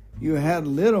 You had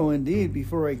little indeed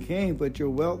before I came, but your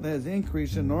wealth has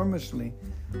increased enormously.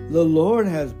 The Lord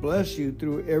has blessed you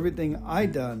through everything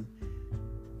I've done.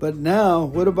 But now,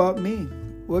 what about me?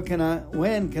 When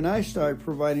can I start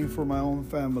providing for my own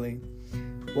family?"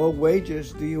 "What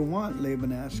wages do you want?"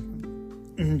 Laban asked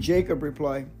him. Jacob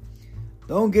replied,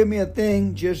 "Don't give me a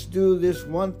thing, just do this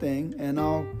one thing, and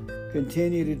I'll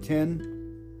continue to tend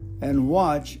and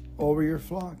watch over your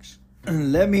flocks.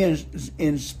 Let me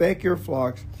inspect your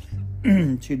flocks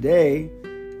today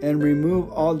and remove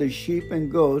all the sheep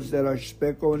and goats that are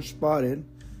speckled and spotted,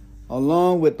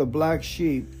 along with the black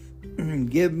sheep.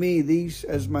 Give me these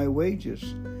as my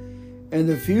wages. In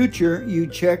the future, you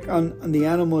check on the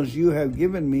animals you have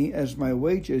given me as my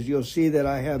wages. You'll see that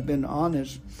I have been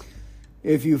honest.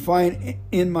 If you find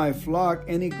in my flock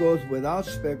any goats without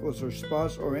speckles or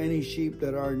spots, or any sheep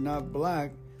that are not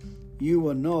black, you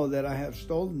will know that I have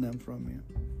stolen them from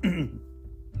you."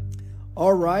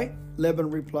 "All right," Laban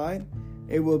replied.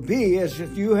 "It will be as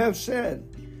you have said."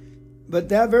 But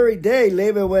that very day,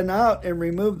 Laban went out and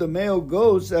removed the male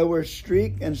goats that were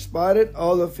streaked and spotted,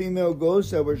 all the female goats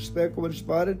that were speckled and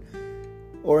spotted,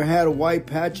 or had white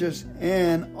patches,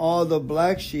 and all the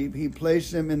black sheep. He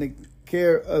placed them in the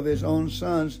care of his own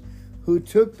sons, who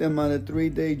took them on a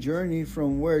 3-day journey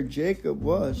from where Jacob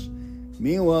was.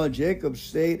 Meanwhile, Jacob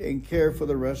stayed and cared for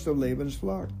the rest of Laban's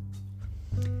flock.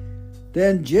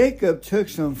 Then Jacob took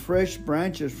some fresh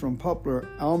branches from poplar,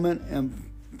 almond, and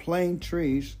plane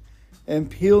trees, and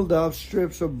peeled off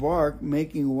strips of bark,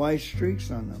 making white streaks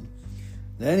on them.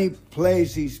 Then he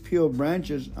placed these peeled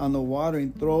branches on the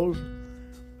watering troughs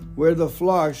where the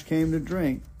flocks came to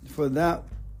drink, for that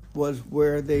was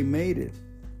where they mated.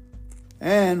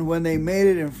 And when they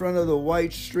mated in front of the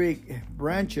white streaked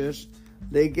branches,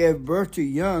 they gave birth to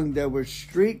young that were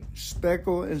streaked,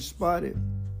 speckled, and spotted.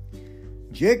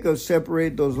 Jacob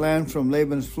separated those lambs from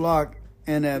Laban's flock,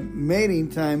 and at mating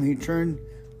time he turned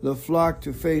the flock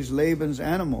to face Laban's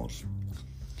animals.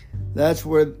 That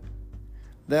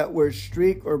were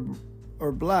streaked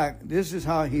or black. This is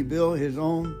how he built his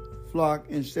own flock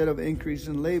instead of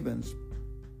increasing Laban's.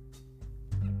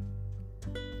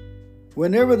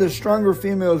 Whenever the stronger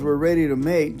females were ready to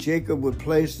mate, Jacob would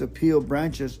place the peeled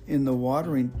branches in the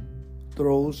watering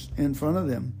troughs in front of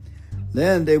them.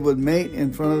 Then they would mate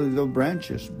in front of the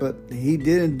branches. But he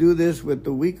didn't do this with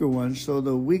the weaker ones, so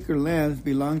the weaker lambs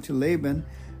belonged to Laban,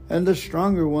 and the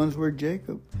stronger ones were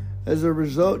Jacob. As a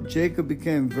result, Jacob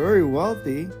became very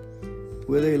wealthy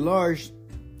with a large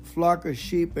flock of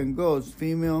sheep and goats,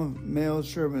 female, male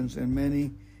servants, and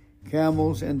many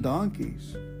camels and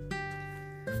donkeys.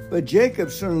 But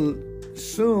Jacob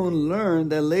soon learned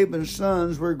that Laban's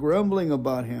sons were grumbling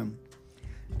about him.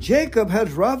 "Jacob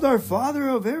has robbed our father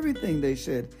of everything," they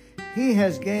said. "He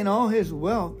has gained all his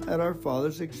wealth at our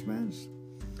father's expense."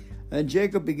 And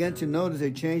Jacob began to notice a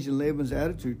change in Laban's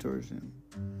attitude towards him.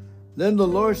 Then the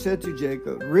Lord said to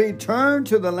Jacob, "Return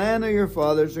to the land of your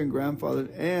fathers and grandfathers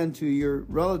and to your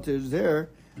relatives there,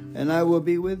 and I will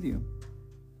be with you."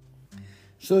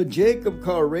 So Jacob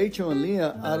called Rachel and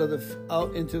Leah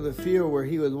out into the field where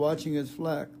he was watching his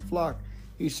flock.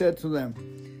 He said to them,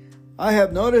 "I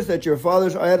have noticed that your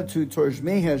father's attitude towards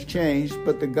me has changed,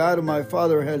 but the God of my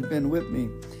father has been with me.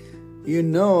 You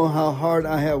know how hard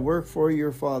I have worked for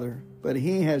your father, but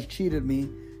he has cheated me,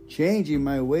 changing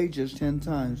my wages 10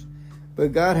 times.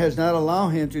 But God has not allowed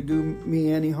him to do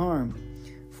me any harm.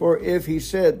 For if he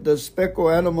said, 'The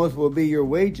speckled animals will be your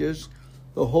wages,'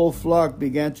 the whole flock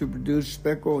began to produce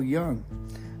speckled young.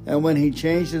 And when he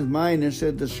changed his mind and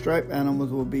said, 'The striped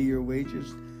animals will be your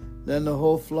wages,' then the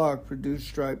whole flock produced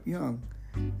striped young.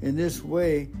 In this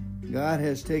way, God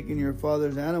has taken your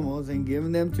father's animals and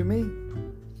given them to me."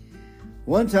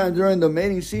 One time during the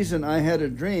mating season, I had a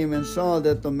dream and saw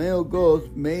that the male goats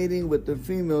mating with the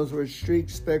females were streaked,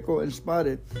 speckled, and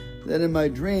spotted. Then in my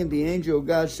dream, the angel of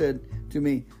God said to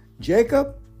me,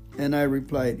 "Jacob?" And I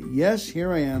replied, "Yes,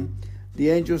 here I am." The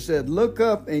angel said, "Look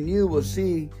up and you will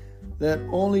see that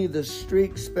only the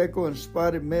streaked, speckled, and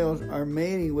spotted males are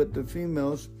mating with the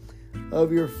females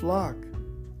of your flock.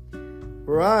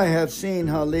 For I have seen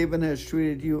how Laban has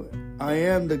treated you. I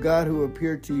am the God who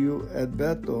appeared to you at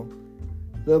Bethel,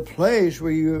 the place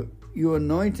where you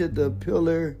anointed the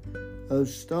pillar of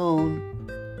stone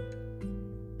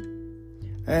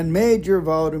and made your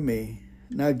vow to me.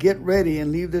 Now get ready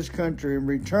and leave this country and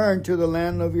return to the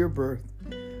land of your birth."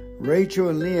 Rachel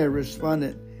and Leah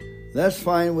responded, "That's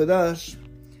fine with us.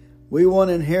 We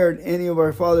won't inherit any of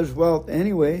our father's wealth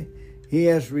anyway. He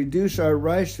has reduced our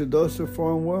rights to those of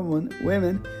foreign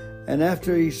women, and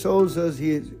after he sells us,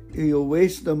 he'll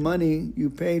waste the money you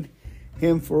paid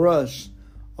him for us.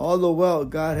 All the wealth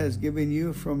God has given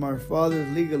you from our fathers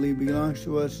legally belongs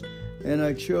to us and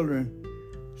our children,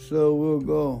 so we'll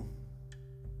go.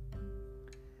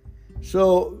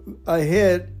 So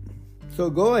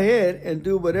go ahead and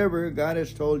do whatever God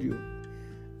has told you,"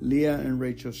 Leah and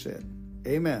Rachel said.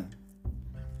 Amen.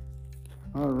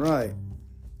 All right.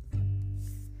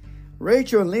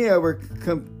 Rachel and Leah were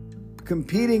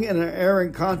competing in an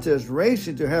errand contest,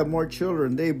 racing to have more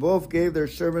children. They both gave their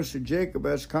servants to Jacob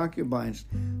as concubines.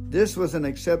 This was an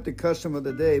accepted custom of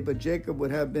the day, but Jacob would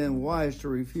have been wise to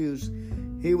refuse.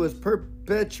 He was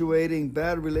perpetuating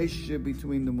bad relationship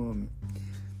between the women.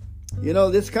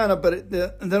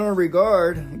 But in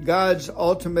regard, God's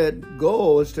ultimate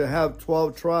goal is to have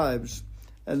 12 tribes,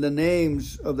 and the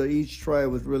names of each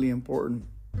tribe was really important.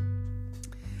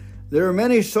 There are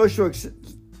many social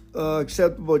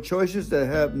acceptable choices that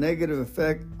have negative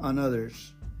effect on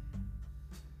others.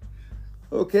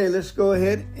 Okay, let's go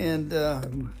ahead and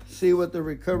see what the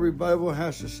Recovery Bible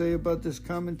has to say about this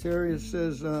commentary. It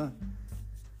says,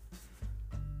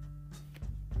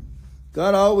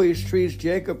 God always treats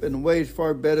Jacob in ways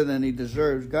far better than he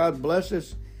deserves. God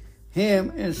blesses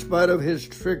him in spite of his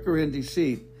trickery and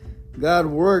deceit. God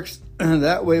works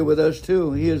that way with us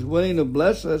too. He is willing to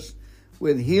bless us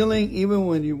with healing even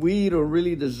when we don't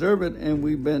really deserve it, and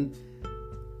we've been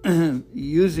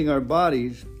using our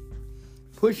bodies,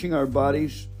 pushing our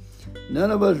bodies.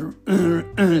 None of us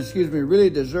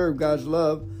really deserve God's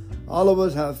love. All of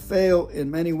us have failed in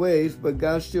many ways, but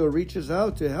God still reaches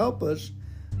out to help us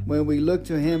when we look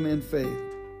to him in faith.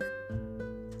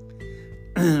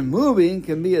 Moving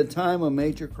can be a time of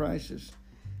major crisis.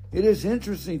 It is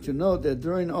interesting to note that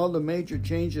during all the major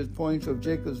changes points of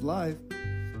Jacob's life,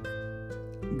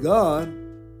 God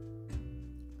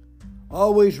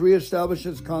always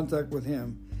reestablishes contact with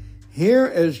him. Here,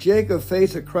 as Jacob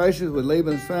faced a crisis with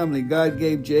Laban's family, God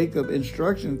gave Jacob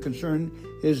instructions concerning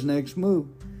his next move.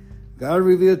 God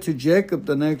revealed to Jacob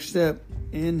the next step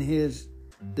in his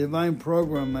divine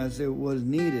program as it was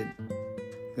needed.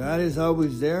 God is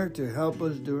always there to help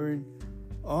us during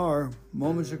our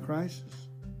moments of crisis.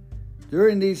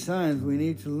 During these times, we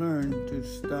need to learn to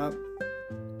stop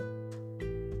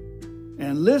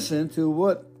and listen to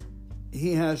what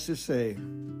he has to say.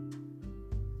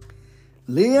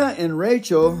 Leah and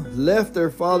Rachel left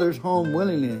their father's home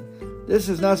willingly. This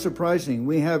is not surprising.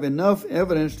 We have enough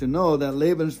evidence to know that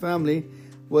Laban's family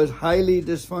was highly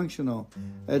dysfunctional.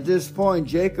 At this point,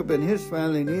 Jacob and his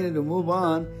family needed to move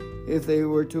on if they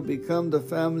were to become the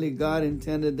family God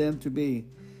intended them to be.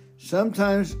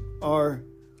 Sometimes our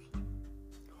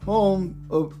home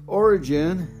of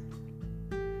origin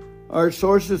are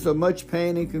sources of much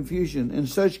pain and confusion. In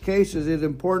such cases, it's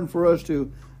important for us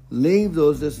to leave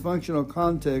those dysfunctional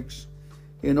contexts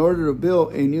in order to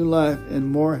build a new life in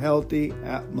more healthy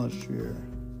atmosphere.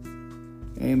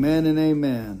 Amen and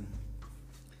amen.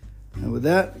 And with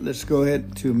that, let's go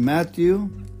ahead to Matthew.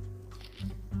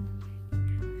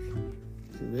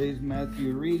 Today's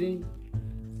Matthew reading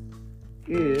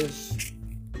is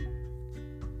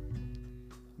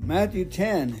Matthew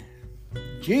 10.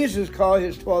 Jesus called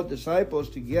his 12 disciples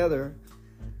together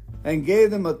and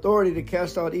gave them authority to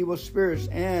cast out evil spirits,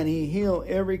 and he healed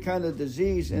every kind of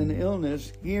disease and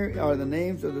illness. Here are the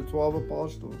names of the 12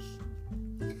 apostles.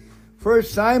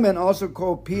 First, Simon, also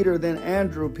called Peter, then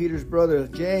Andrew, Peter's brother,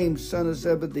 James, son of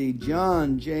Zebedee,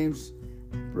 John, James'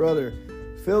 brother,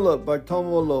 Philip,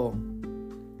 Bartholomew,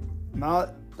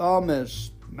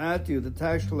 Thomas, Matthew, the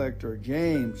tax collector,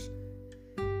 James,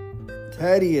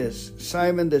 Thaddeus,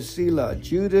 Simon the Zealot,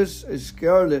 Judas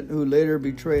Iscariot, who later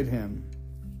betrayed him.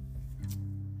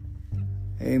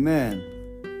 Amen.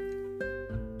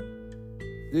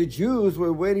 The Jews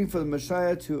were waiting for the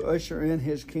Messiah to usher in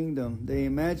his kingdom. They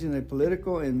imagined a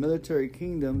political and military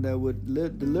kingdom that would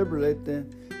liberate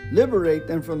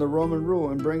them from the Roman rule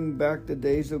and bring back the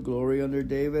days of glory under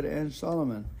David and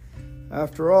Solomon.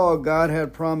 After all, God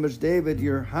had promised David,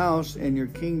 "Your house and your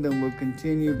kingdom will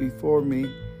continue before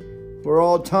me for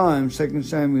all time," 2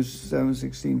 Samuel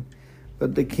 7:16.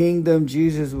 But the kingdom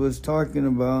Jesus was talking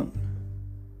about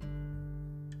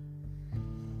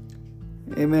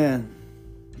Amen.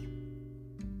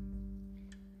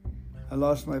 I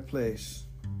lost my place.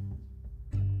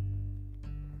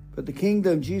 But the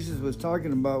kingdom Jesus was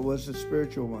talking about was the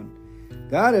spiritual one.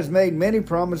 God has made many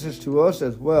promises to us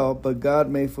as well, but God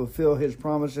may fulfill his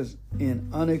promises in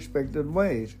unexpected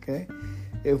ways, okay?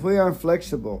 If we aren't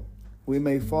flexible, we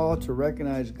may fall to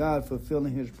recognize God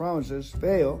fulfilling his promises,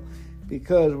 fail,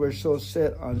 because we're so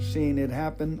set on seeing it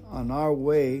happen on our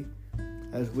way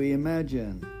as we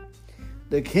imagine.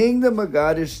 The kingdom of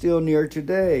God is still near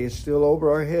today. It's still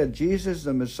over our head. Jesus,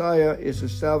 the Messiah, is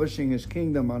establishing his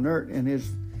kingdom on earth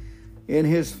in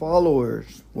his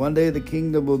followers. One day the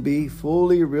kingdom will be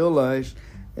fully realized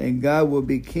and God will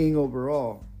be king over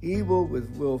all. Evil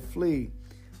will flee.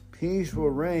 Peace will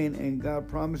reign, and God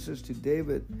promises to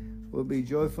David will be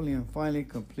joyfully and finally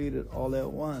completed all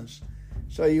at once.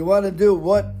 So you want to do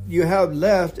what you have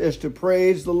left is to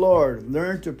praise the Lord.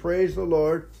 Learn to praise the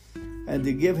Lord and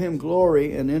to give him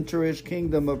glory and enter his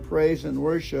kingdom of praise and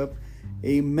worship.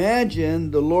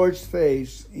 Imagine the Lord's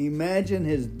face. Imagine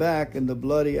his back in the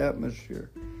bloody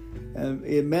atmosphere. And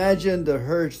imagine the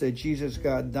hurts that Jesus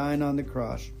got dying on the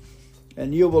cross.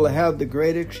 And you will have the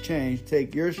great exchange.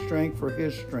 Take your strength for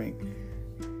his strength.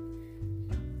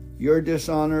 Your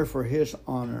dishonor for his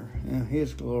honor and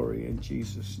his glory in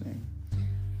Jesus' name.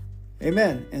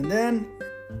 Amen. And then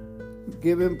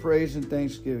give him praise and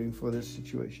thanksgiving for this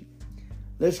situation.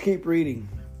 Let's keep reading.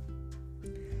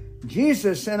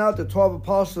 Jesus sent out the 12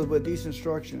 apostles with these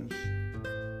instructions.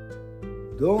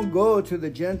 Don't go to the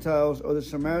Gentiles or the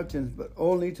Samaritans, but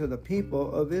only to the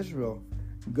people of Israel,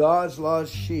 God's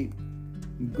lost sheep.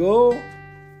 Go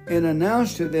and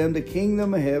announce to them the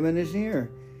kingdom of heaven is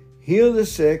near. Heal the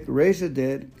sick, raise the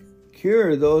dead,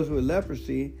 cure those with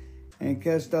leprosy, and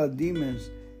cast out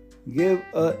demons. Give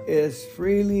as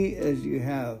freely as you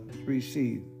have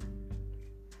received.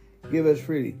 Give as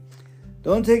freely.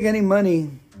 Don't take any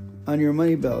money on your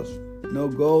money belts. No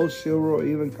gold, silver, or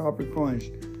even copper coins.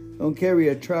 Don't carry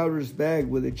a traveler's bag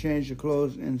with a change of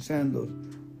clothes and sandals,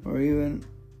 or even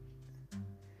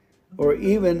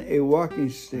a walking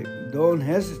stick. Don't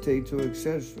hesitate to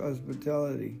accept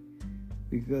hospitality,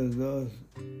 because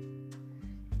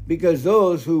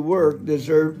those who work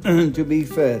deserve to be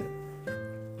fed.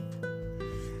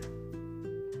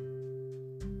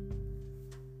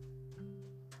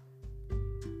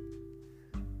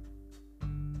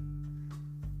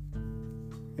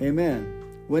 Amen.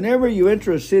 Whenever you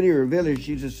enter a city or a village,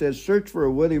 Jesus says, search for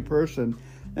a worthy person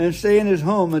and stay in his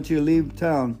home until you leave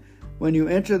town. When you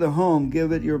enter the home,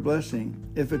 give it your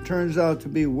blessing. If it turns out to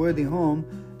be a worthy home,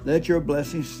 let your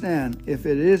blessing stand. If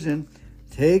it isn't,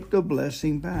 take the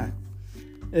blessing back.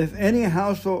 If any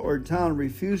household or town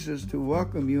refuses to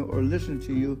welcome you or listen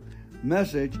to your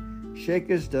message,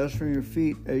 shake its dust from your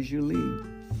feet as you leave.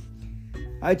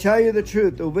 I tell you the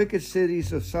truth, the wicked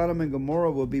cities of Sodom and Gomorrah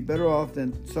will be better off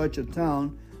than such a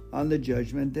town on the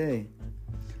judgment day.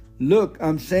 Look,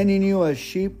 I'm sending you as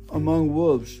sheep among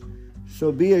wolves.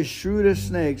 So be as shrewd as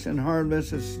snakes and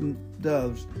harmless as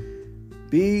doves.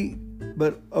 Be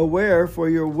but aware, for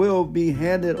you will be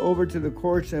handed over to the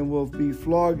courts and will be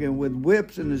flogged, and with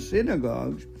whips in the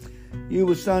synagogues. You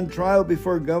will stand trial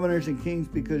before governors and kings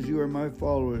because you are my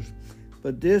followers.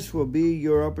 But this will be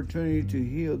your opportunity to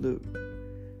heal the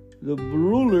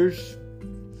rulers.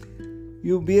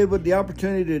 You'll be able the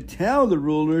opportunity to tell the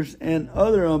rulers and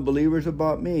other unbelievers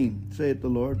about me, saith the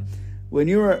Lord. When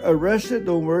you are arrested,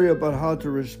 don't worry about how to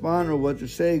respond or what to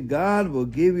say. God will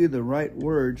give you the right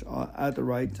words at the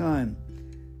right time.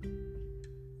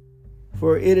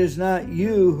 For it is not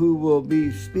you who will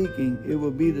be speaking. It will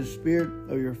be the Spirit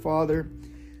of your Father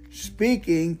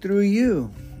speaking through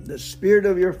you. The Spirit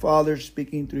of your Father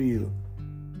speaking through you.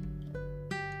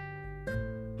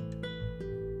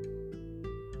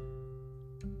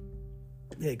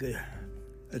 Yeah, good.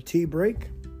 A tea break.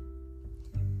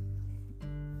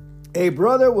 A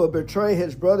brother will betray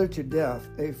his brother to death.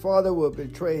 A father will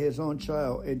betray his own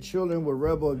child. And children will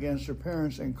rebel against their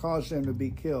parents and cause them to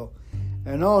be killed.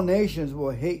 And all nations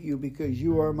will hate you because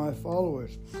you are my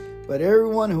followers. But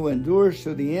everyone who endures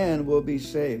to the end will be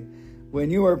saved.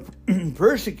 When you are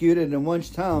persecuted in one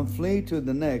town, flee to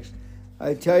the next.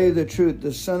 I tell you the truth,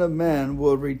 the Son of Man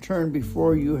will return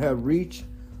before you have reached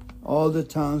all the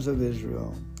towns of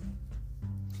Israel.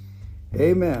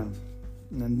 Amen.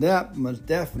 And that most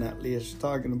definitely is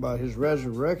talking about his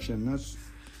resurrection. That's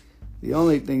the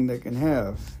only thing that can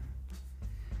have.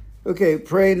 Okay,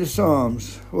 pray the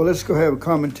Psalms. Well, let's go have a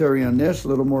commentary on this. A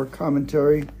little more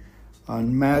commentary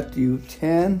on Matthew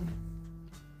 10.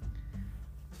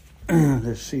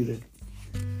 Let's see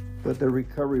what the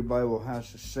Recovery Bible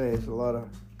has to say. There's a lot of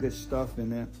good stuff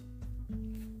in it.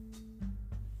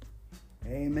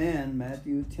 Amen.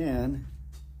 Matthew 10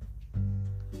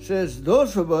 says,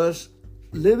 those of us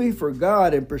living for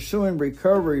God and pursuing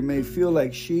recovery may feel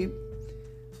like sheep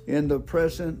in the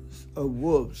presence of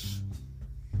wolves.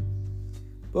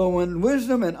 But when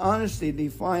wisdom and honesty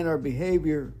define our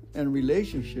behavior and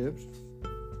relationships,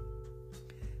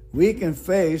 we can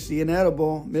face the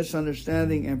inevitable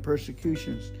misunderstanding and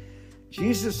persecutions.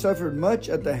 Jesus suffered much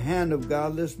at the hand of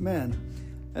godless men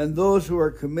and those who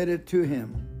are committed to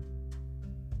him.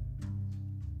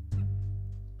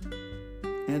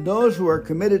 And those who are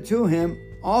committed to him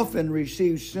often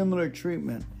receive similar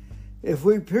treatment. If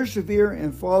we persevere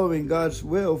in following God's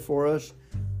will for us,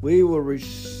 we will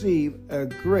receive a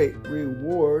great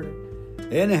reward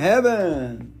in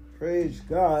heaven. Praise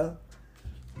God.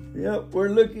 Yep, we're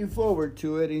looking forward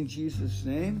to it in Jesus'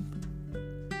 name.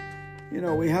 You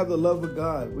know, we have the love of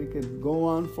God. We can go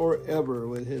on forever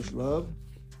with his love.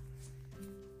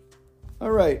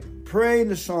 All right, pray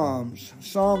the Psalms.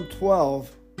 Psalm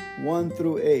 12, 1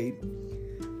 through 8.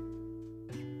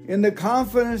 In the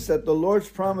confidence that the Lord's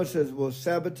promises will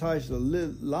sabotage the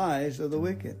lies of the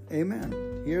wicked.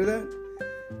 Amen. Hear that?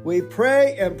 We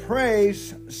pray and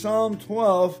praise Psalm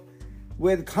 12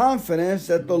 with confidence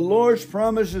that the Lord's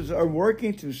promises are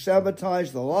working to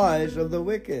sabotage the lies of the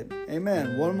wicked.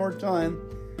 Amen. One more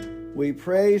time. We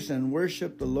praise and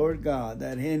worship the Lord God,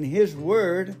 that in his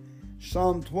word,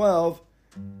 Psalm 12,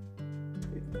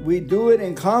 we do it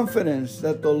in confidence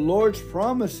that the Lord's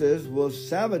promises will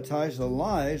sabotage the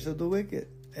lies of the wicked.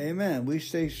 Amen. We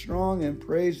stay strong in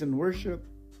praise and worship,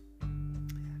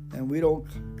 and we don't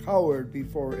cower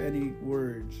before any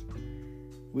words.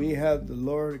 We have the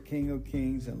Lord, King of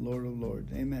Kings and Lord of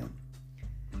Lords. Amen.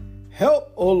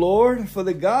 Help, O Lord, for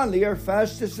the godly are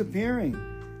fast disappearing.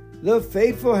 The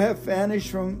faithful have vanished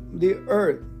from the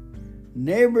earth.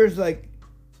 Neighbors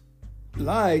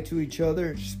lie to each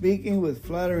other, speaking with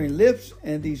flattering lips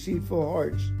and deceitful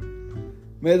hearts.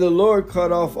 May the Lord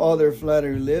cut off all their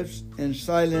flattering lips and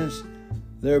silence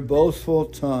their boastful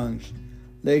tongues.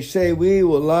 They say, we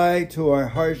will lie to our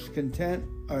heart's content.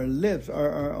 Our lips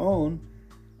are our own.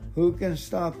 Who can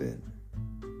stop it?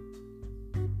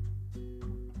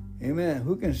 Amen.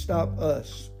 Who can stop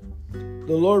us?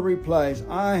 The Lord replies,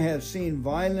 I have seen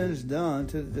violence done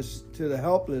to the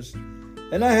helpless,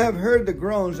 and I have heard the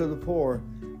groans of the poor.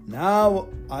 Now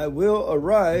I will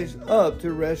arise up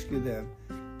to rescue them,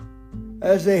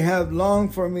 as they have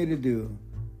longed for me to do.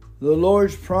 The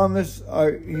Lord's promises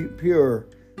are pure,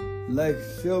 like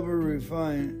silver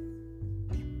refined.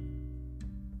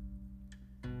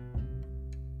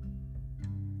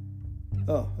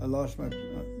 Oh, I lost my...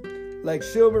 like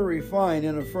silver refined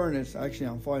in a furnace. Actually,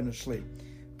 I'm falling asleep.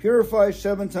 Purified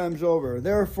 7 times over.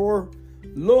 Therefore,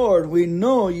 Lord, we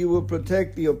know you will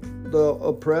protect the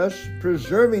oppressed,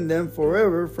 preserving them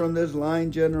forever from this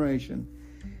lying generation.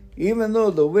 Even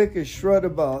though the wicked strut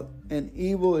about and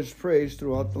evil is praised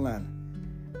throughout the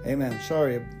land. Amen.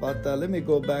 Sorry about that. Let me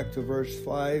go back to verse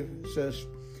 5. It says,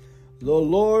 the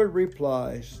Lord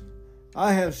replies,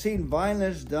 I have seen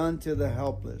violence done to the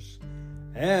helpless,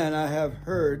 and I have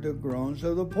heard the groans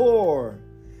of the poor.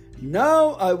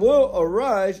 Now I will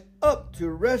arise up to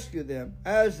rescue them,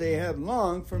 as they have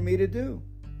longed for me to do.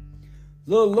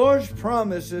 The Lord's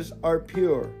promises are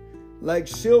pure, like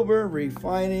silver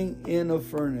refining in a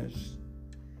furnace,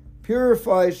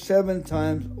 purified 7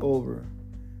 times over.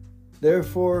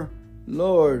 Therefore,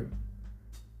 Lord,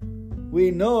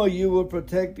 we know you will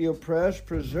protect the oppressed,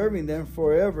 preserving them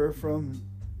forever from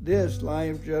this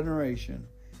lying generation.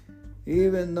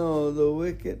 Even though the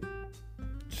wicked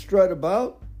strut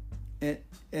about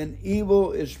and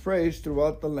evil is praised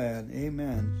throughout the land.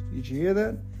 Amen. Did you hear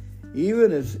that?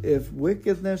 Even as if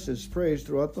wickedness is praised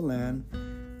throughout the land,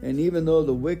 and even though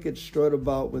the wicked strut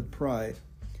about with pride.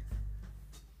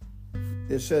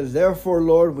 It says, therefore,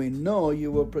 Lord, we know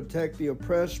you will protect the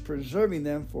oppressed, preserving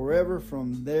them forever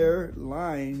from their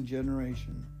lying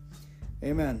generation.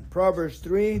 Amen. Proverbs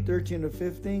 3, 13 to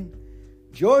 15.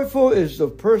 Joyful is the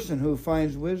person who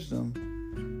finds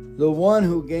wisdom, the one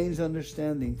who gains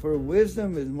understanding. For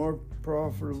wisdom is more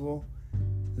profitable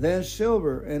than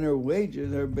silver, and her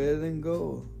wages are better than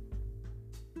gold.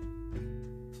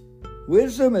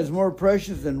 Wisdom is more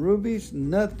precious than rubies.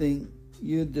 Nothing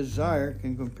you desire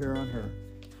can compare on her.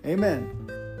 Amen.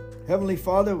 Heavenly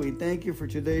Father, we thank you for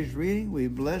today's reading. We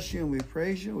bless you and we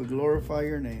praise you. We glorify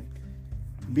your name.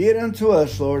 Be it unto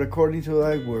us, Lord, according to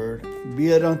thy word. Be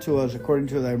it unto us according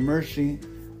to thy mercy,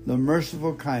 the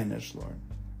merciful kindness, Lord.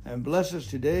 And bless us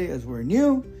today as we're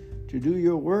new to do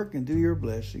your work and do your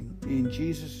blessing. In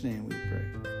Jesus' name we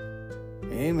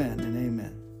pray. Amen and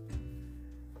amen.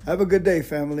 Have a good day,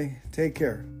 family. Take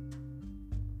care.